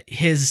out that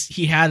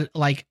he had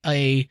like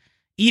a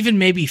even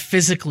maybe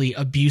physically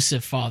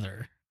abusive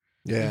father.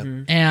 Yeah.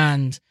 Mm-hmm.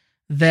 And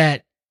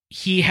that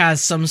he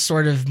has some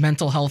sort of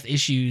mental health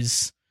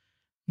issues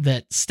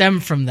that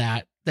stem from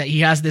that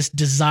he has this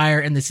desire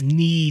and this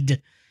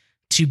need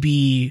to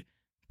be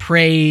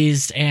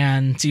praised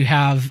and to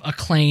have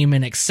acclaim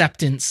and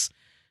acceptance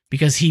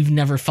because he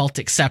never felt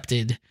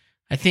accepted.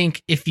 I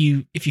think if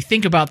you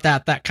think about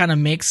that kind of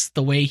makes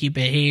the way he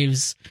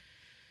behaves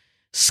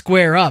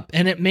square up.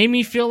 And it made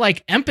me feel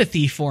like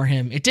empathy for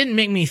him. It didn't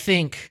make me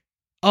think,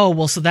 oh,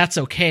 well, so that's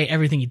okay.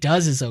 Everything he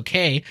does is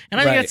okay. And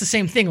I think that's the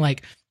same thing.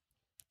 Like,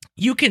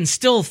 you can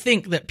still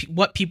think that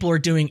what people are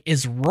doing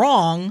is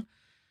wrong,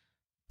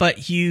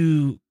 but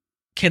you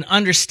can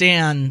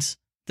understand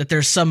that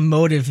there's some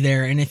motive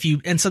there.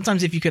 And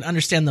sometimes if you can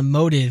understand the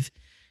motive,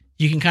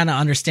 you can kind of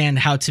understand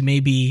how to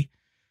maybe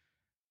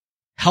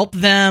help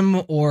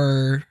them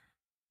or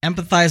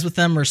empathize with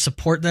them or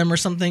support them or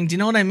something. Do you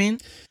know what I mean?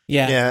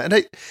 Yeah. Yeah. And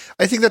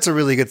I think that's a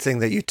really good thing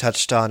that you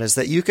touched on, is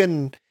that you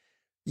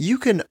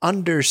can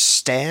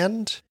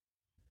understand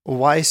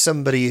why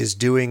somebody is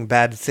doing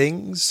bad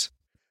things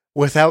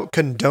without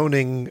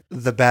condoning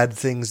the bad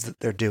things that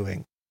they're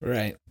doing.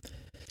 Right.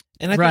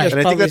 And I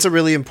think that's a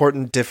really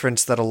important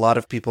difference that a lot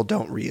of people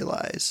don't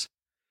realize.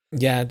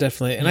 Yeah,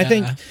 definitely. And I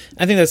think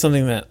that's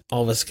something that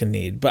all of us can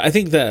need. But I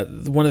think that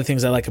one of the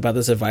things I like about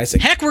this advice,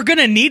 heck, we're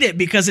gonna need it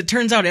because it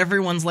turns out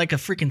everyone's like a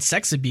freaking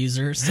sex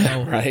abuser.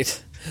 So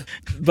right.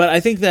 But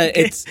I think that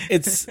it's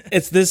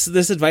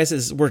this advice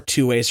is worked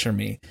two ways for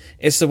me.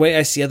 It's the way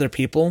I see other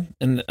people,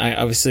 and I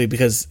obviously,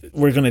 because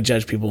we're gonna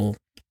judge people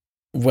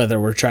whether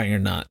we're trying or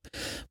not.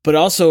 But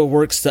also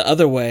works the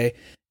other way,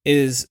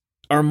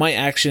 are my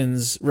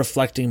actions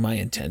reflecting my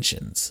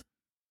intentions?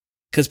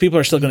 because people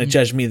are still going to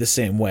judge me the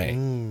same way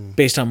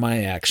based on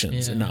my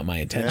actions Yeah. and not my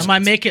intentions. I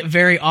might make it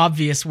very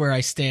obvious where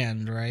I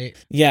stand, right?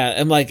 Yeah,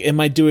 and like, am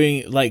I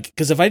doing like?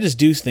 Because if I just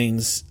do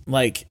things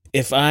like,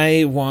 if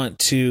I want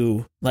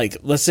to, like,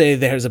 let's say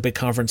there's a big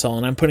conference hall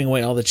and I'm putting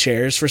away all the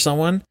chairs for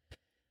someone,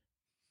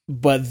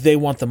 but they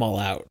want them all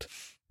out.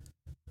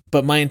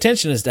 But my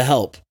intention is to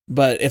help.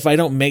 But if I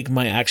don't make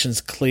my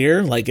actions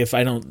clear, like if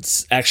I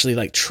don't actually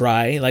like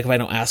try, like if I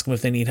don't ask them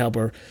if they need help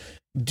or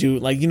do,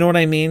 like, you know what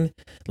I mean?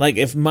 Like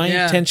if my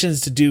intention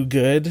is to do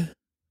good,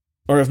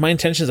 or if my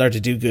intentions are to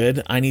do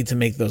good, I need to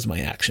make those my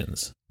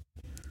actions.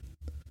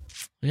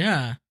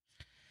 Yeah.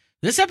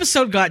 This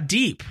episode got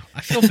deep.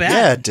 I feel bad.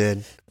 Yeah, it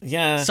did.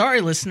 Yeah.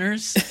 Sorry,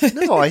 listeners.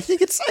 No, I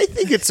think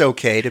it's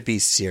okay to be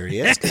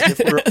serious. 'Cause if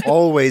we're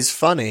always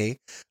funny,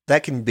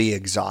 that can be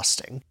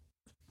exhausting.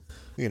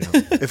 You know,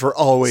 if we're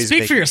always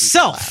Speak for making people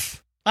yourself.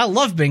 laugh. I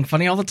love being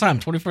funny all the time,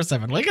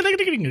 24/7.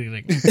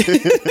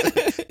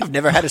 I've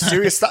never had a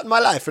serious thought in my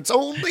life. It's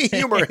only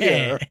humor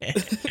here.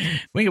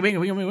 Wing.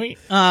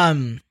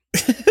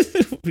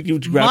 You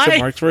grab some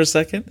marks for a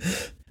second.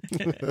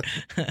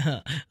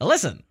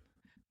 Listen,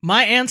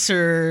 my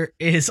answer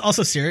is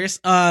also serious.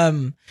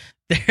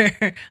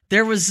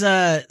 There was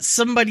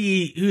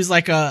somebody who's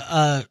like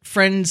a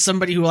friend,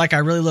 somebody who like I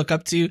really look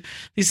up to.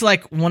 He's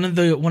like one of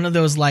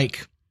those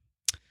like,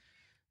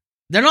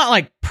 they're not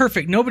like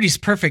perfect. Nobody's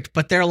perfect,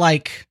 but they're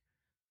like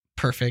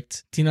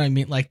perfect. Do you know what I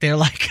mean? Like they're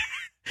like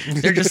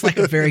they're just like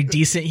a very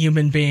decent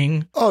human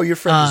being. Oh, your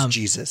friend is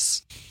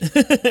Jesus.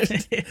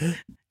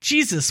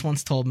 Jesus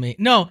once told me.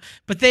 No,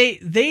 but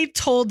they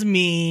told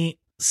me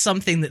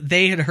something that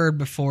they had heard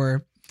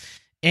before,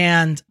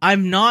 and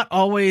I'm not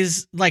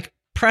always like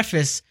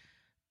preface.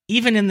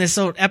 Even in this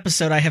old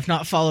episode, I have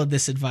not followed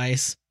this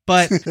advice,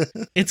 but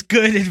it's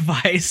good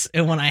advice,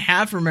 and when I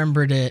have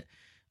remembered it,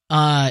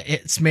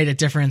 it's made a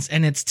difference,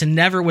 and it's to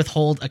never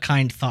withhold a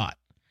kind thought.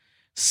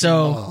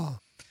 So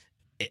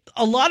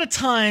a lot of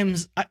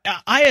times,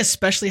 I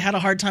especially had a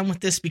hard time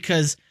with this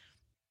because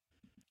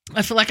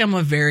I feel like I'm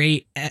a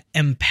very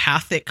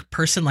empathic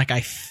person. Like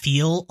I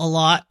feel a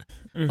lot.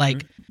 Mm-hmm.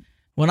 Like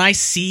when I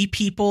see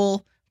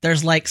people,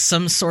 there's like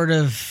some sort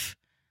of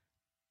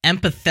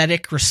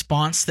empathetic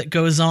response that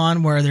goes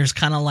on where there's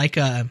kind of like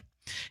an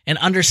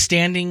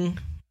understanding.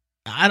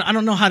 I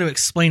don't know how to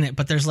explain it,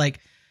 but there's like,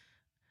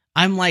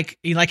 I'm like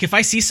if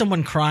I see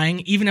someone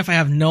crying, even if I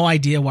have no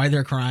idea why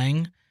they're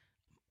crying,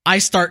 I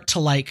start to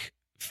like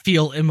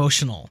feel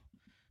emotional,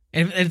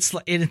 and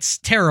it's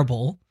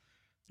terrible.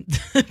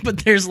 But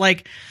there's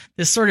like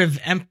this sort of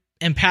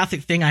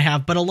empathic thing I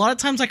have. But a lot of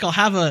times, like I'll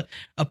have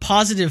a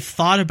positive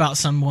thought about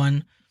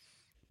someone,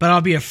 but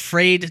I'll be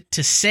afraid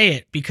to say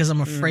it because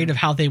I'm afraid of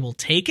how they will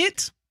take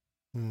it.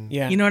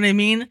 Yeah, you know what I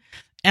mean.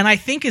 And I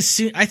think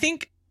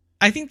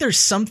I think there's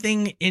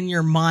something in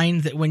your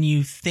mind that when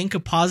you think a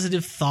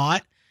positive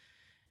thought,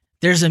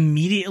 there's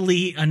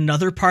immediately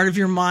another part of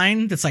your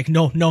mind that's like,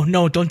 no,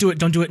 don't do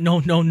it,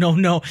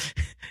 no.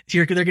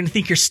 They're going to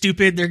think you're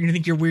stupid. They're going to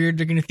think you're weird.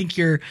 They're going to think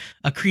you're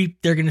a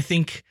creep. They're going to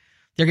think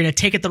they're going to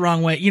take it the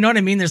wrong way. You know what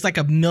I mean? There's like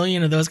a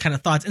million of those kind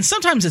of thoughts. And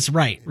sometimes it's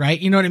right?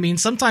 You know what I mean?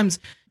 Sometimes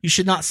you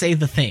should not say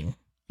the thing.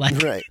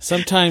 Like, right.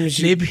 Sometimes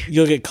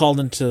you'll get called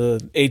into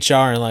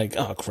HR and like,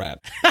 oh crap.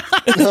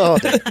 No,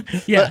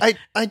 yeah. But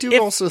I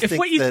do also think if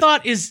what you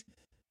thought is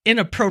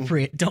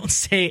inappropriate, don't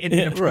say an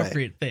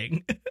inappropriate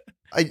thing.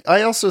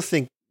 I also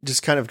think,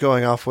 just kind of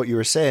going off what you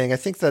were saying, I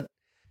think that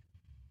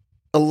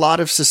a lot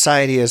of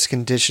society has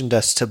conditioned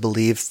us to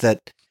believe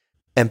that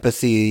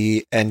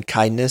empathy and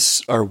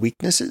kindness are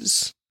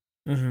weaknesses.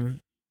 Mm-hmm.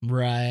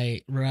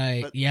 Right,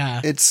 But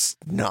yeah. It's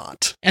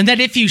not. And that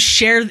if you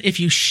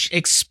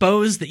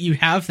expose that you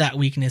have that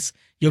weakness,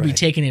 you'll be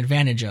taken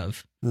advantage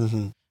of.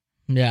 Mm-hmm.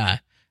 Yeah.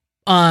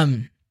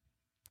 And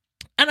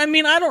I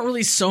mean, I don't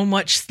really so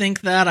much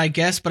think that, I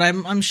guess, but I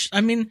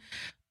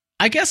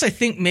guess I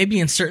think maybe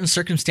in certain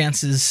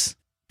circumstances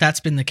that's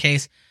been the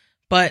case.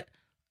 But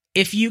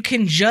if you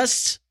can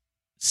just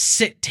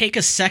take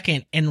a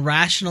second and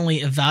rationally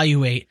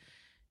evaluate,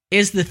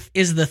 is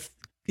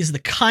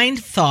the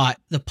kind thought,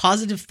 the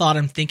positive thought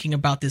I'm thinking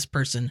about this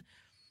person,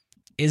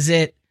 is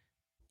it,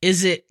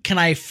 can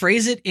I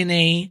phrase it in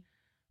a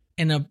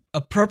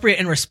appropriate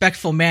and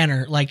respectful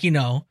manner? Like, you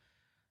know,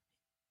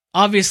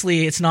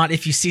 obviously it's not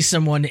if you see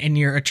someone and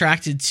you're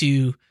attracted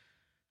to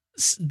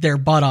their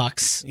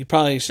buttocks. You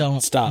probably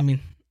should stop. I mean,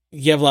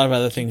 you have a lot of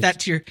other things.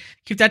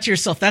 Keep that to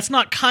yourself. That's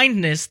not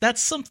kindness.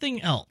 That's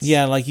something else.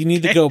 Yeah, like you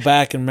need to go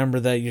back and remember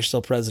that you're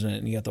still president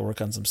and you have to work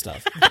on some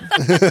stuff.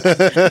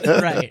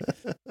 Right.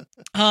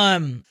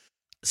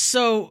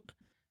 So,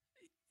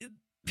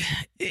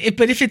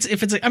 but if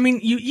it's, I mean,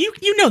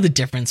 you know the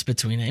difference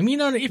between it. I mean, you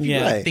know, if you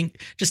really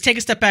think, just take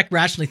a step back,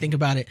 rationally think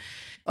about it.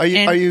 Are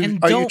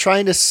you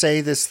trying to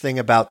say this thing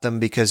about them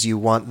because you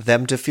want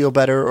them to feel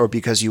better, or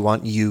because you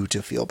want you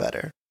to feel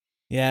better?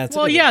 Yeah.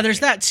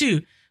 There's that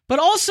too. But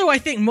also, I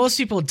think most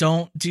people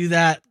don't do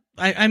that.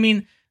 I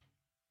mean,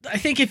 I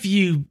think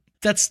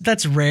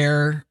that's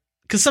rare,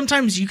 because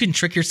sometimes you can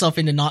trick yourself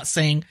into not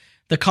saying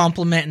the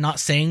compliment and not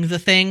saying the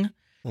thing.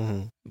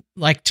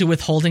 like to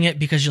withholding it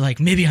because you're like,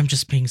 maybe I'm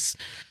just being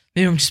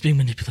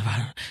manipulative. I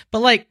don't know. But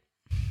like,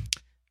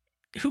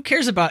 who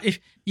cares about if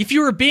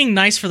you were being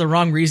nice for the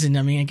wrong reason?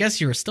 I mean, I guess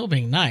you were still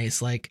being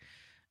nice. Like,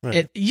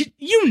 Right.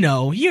 you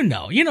know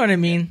what I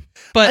mean?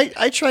 But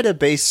I try to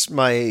base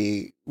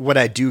when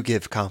I do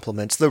give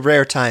compliments, the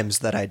rare times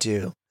that I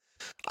do,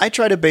 I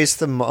try to base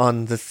them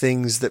on the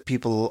things that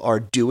people are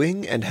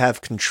doing and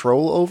have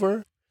control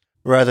over,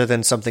 rather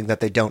than something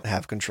that they don't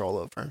have control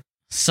over.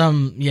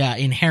 some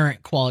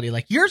inherent quality,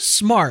 like you're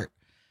smart,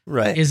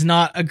 Right. is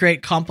not a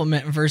great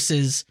compliment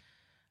versus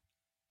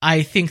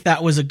I think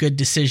that was a good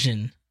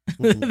decision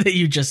that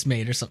you just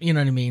made or something. You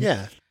know what I mean?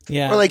 Yeah.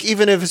 Yeah. Or like,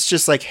 even if it's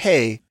just like,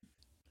 hey,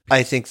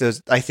 I think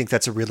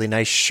that's a really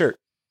nice shirt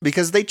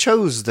because they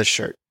chose the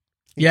shirt.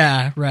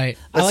 Yeah, right.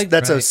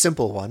 That's a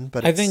simple one,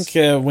 but I think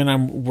when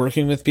I'm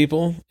working with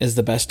people is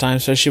the best time,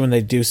 especially when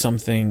they do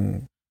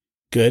something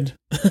good.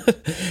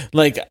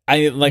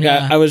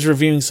 I was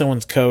reviewing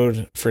someone's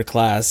code for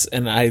class,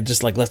 and I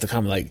just like left a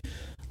comment like,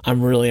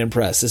 "I'm really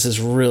impressed. This is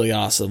really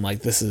awesome. Like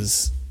this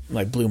is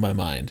like blew my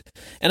mind."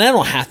 And I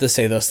don't have to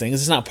say those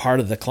things; it's not part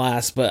of the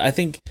class, but I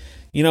think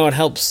it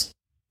helps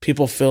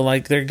people feel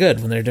like they're good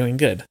when they're doing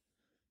good.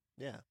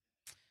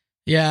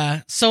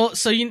 Yeah. So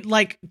you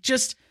like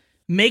just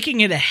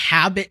making it a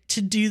habit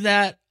to do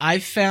that.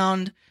 I've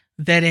found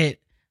that it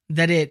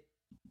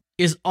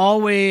is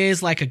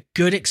always like a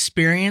good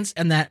experience,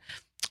 and that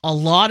a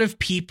lot of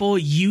people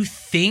you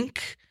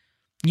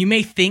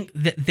may think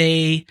that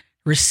they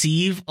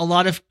receive a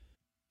lot of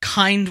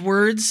kind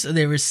words,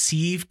 they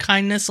receive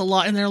kindness a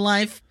lot in their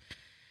life,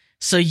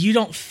 so you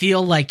don't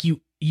feel like you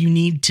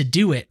need to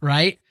do it,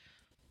 right?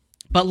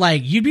 But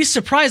like you'd be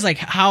surprised like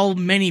how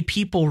many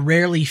people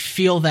rarely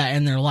feel that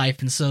in their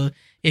life. And so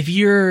if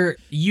you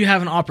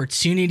have an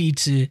opportunity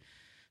to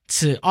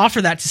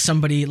offer that to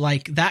somebody,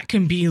 like that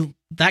can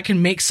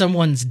make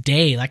someone's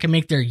day, that can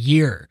make their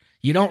year.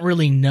 You don't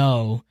really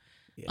know.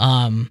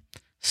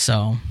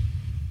 So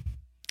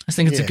I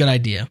think it's a good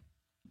idea.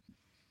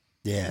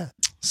 Yeah.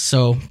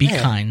 So be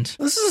kind.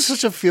 This is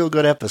such a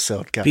feel-good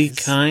episode, guys. Be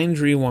kind,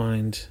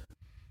 rewind.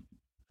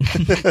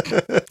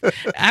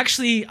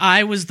 Actually,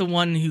 I was the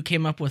one who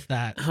came up with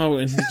that. Oh,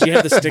 and did you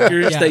have the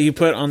stickers that you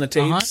put on the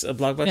tapes of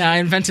Blockbuster? Yeah, I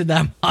invented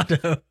that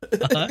motto.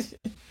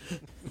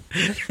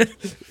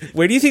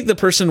 Where do you think the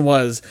person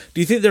was?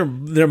 Do you think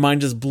their mind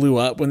just blew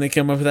up when they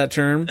came up with that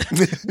term?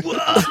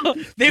 Whoa!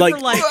 They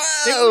weren't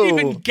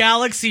even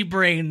galaxy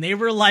brain. They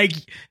were like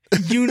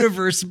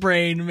universe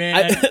brain,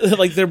 man.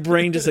 Like their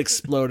brain just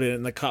exploded,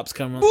 and the cops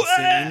come on the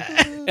scene,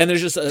 and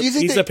there's just a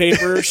piece of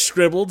paper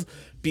scribbled.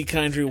 Be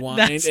kind,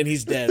 rewind, and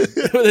he's dead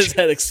with his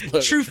head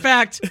exploded. True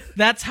fact.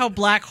 That's how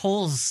black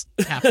holes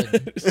happen.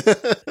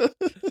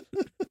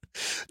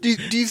 Do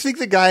you think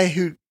the guy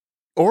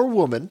or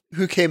woman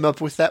who came up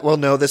with that? Well,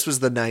 no, this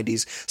was the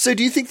 90s. So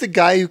do you think the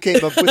guy who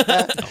came up with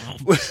that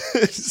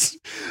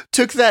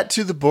took that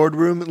to the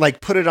boardroom,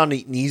 like put it on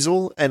an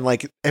easel, and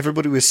like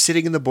everybody was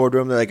sitting in the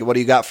boardroom? They're like, "What do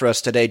you got for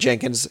us today,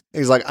 Jenkins?"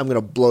 He's like, I'm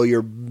gonna blow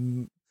your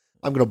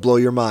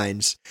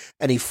minds.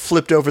 And he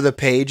flipped over the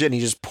page and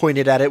he just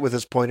pointed at it with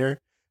his pointer.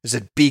 He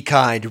said, "Be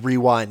kind,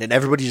 rewind," and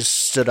everybody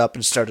just stood up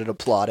and started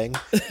applauding.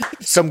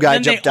 Some guy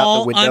jumped out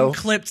the window.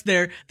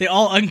 They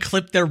all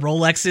unclipped their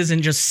Rolexes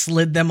and just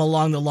slid them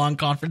along the long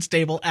conference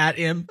table at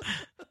him.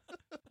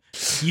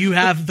 You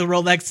have the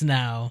Rolex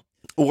now.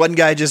 One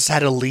guy just had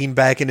to lean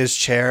back in his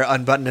chair,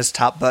 unbutton his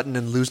top button,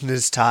 and loosen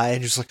his tie,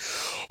 and just like,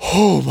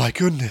 "Oh my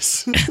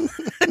goodness."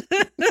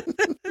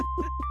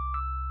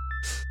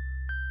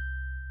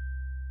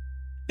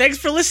 Thanks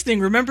for listening.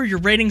 Remember, your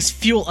ratings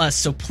fuel us,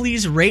 so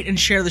please rate and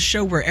share the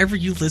show wherever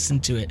you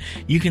listen to it.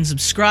 You can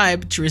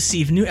subscribe to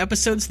receive new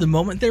episodes the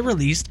moment they're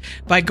released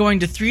by going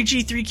to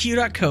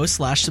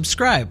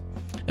 3g3q.co/subscribe.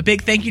 A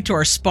big thank you to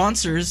our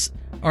sponsors,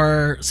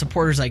 or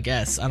supporters, I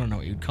guess. I don't know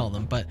what you'd call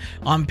them, but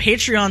on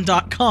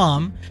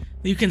patreon.com,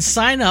 you can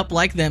sign up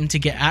like them to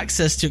get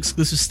access to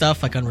exclusive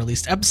stuff like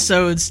unreleased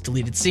episodes,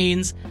 deleted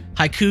scenes,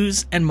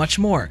 haikus, and much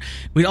more.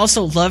 We'd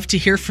also love to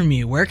hear from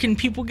you. Where can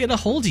people get a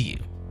hold of you?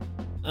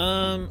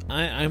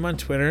 I'm on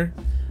Twitter.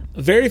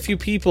 Very few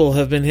people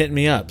have been hitting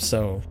me up,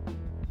 so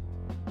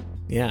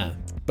yeah.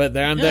 But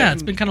there I'm there. Yeah,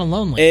 it's been kind of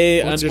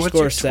lonely. What's your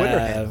Twitter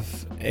 _sav.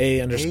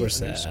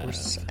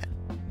 _sav.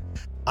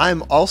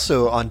 I'm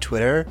also on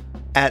Twitter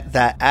at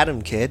that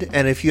Adam Kid,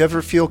 and if you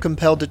ever feel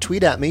compelled to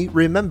tweet at me,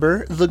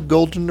 remember the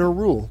goldener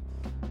rule.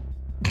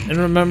 And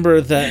remember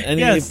that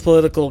any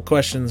political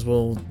questions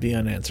will be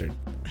unanswered.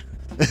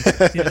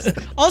 Yes.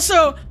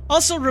 Also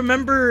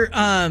remember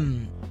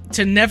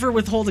to never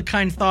withhold a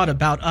kind thought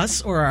about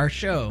us or our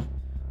show.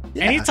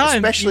 Yeah,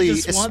 Anytime you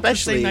just want to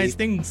say nice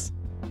things.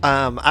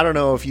 I don't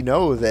know if you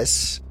know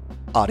this,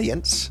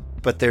 audience,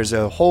 but there's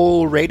a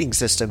whole rating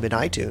system in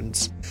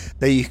iTunes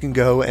that you can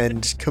go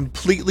and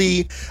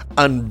completely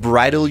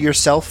unbridle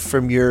yourself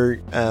from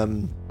your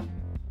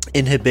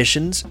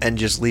inhibitions and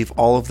just leave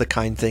all of the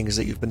kind things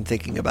that you've been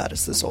thinking about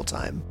us this whole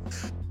time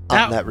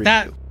on that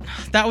review.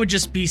 That would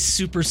just be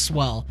super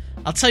swell.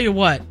 I'll tell you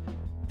what.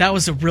 That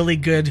was a really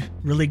good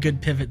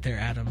pivot there,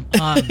 Adam.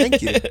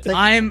 Thank you.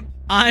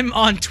 I'm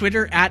on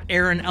Twitter at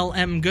Aaron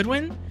LM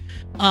Goodwin.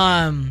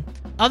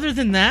 Other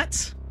than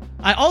that,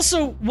 I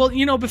also want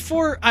you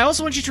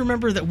to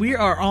remember that we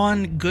are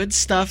on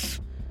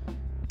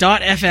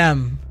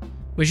goodstuff.fm,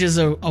 which is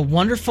a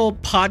wonderful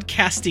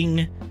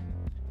podcasting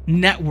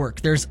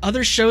network. There's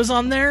other shows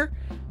on there.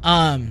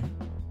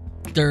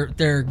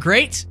 They're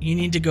great. You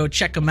need to go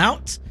check them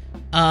out.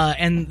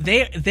 And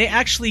they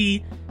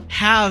actually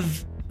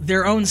have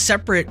their own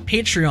separate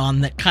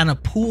Patreon that kind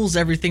of pools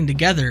everything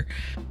together.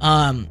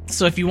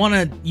 So if you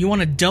want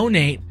to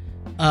donate,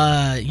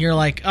 you're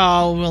like,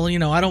 oh, well,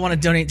 I don't want to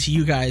donate to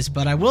you guys,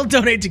 but I will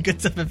donate to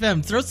Good Stuff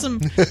FM.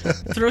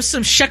 Throw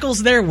some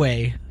shekels their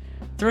way.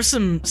 Throw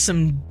some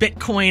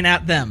Bitcoin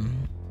at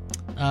them.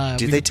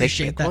 Do they take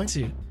Bitcoin? That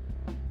too.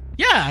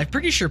 Yeah, I'm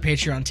pretty sure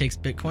Patreon takes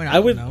Bitcoin. I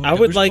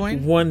would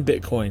like 1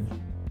 Bitcoin.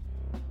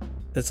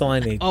 That's all I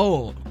need.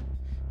 Oh,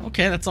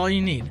 okay, that's all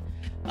you need.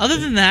 Other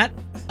than that,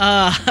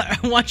 I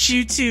want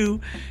you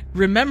to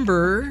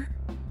remember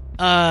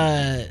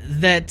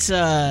that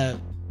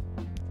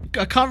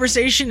a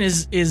conversation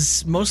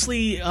is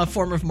mostly a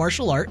form of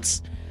martial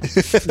arts.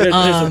 There's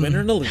a winner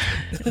and a loser.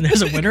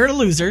 There's a winner and a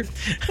loser.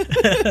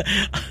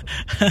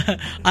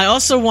 I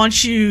also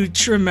want you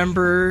to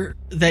remember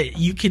that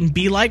you can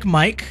be like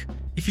Mike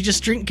if you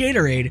just drink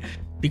Gatorade,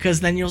 because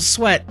then you'll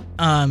sweat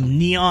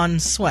neon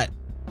sweat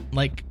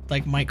like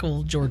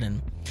Michael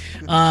Jordan.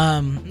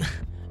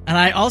 And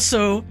I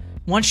also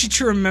want you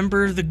to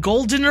remember the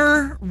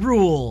goldener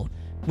rule,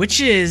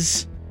 which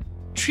is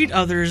treat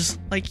others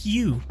like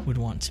you would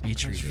want to be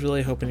treated. I was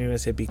really hoping you were going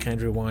to say be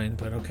kind, rewind,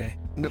 but okay.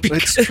 No,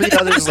 it's treat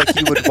others like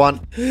you would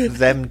want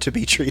them to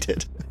be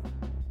treated.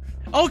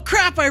 Oh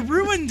crap, I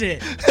ruined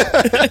it.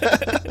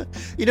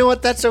 You know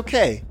what? That's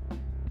okay.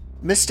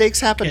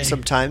 Mistakes happen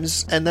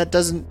sometimes, and that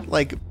doesn't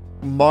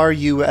mar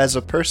you as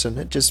a person.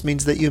 It just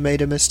means that you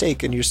made a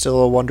mistake and you're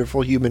still a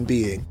wonderful human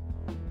being.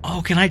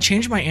 Oh, can I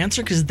change my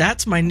answer? Because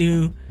that's my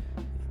new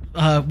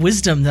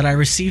wisdom that I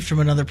received from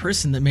another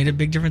person that made a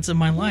big difference in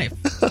my life.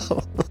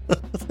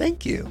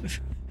 Thank you.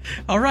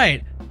 All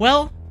right.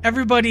 Well,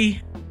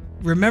 everybody,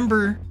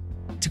 remember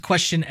to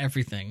question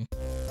everything.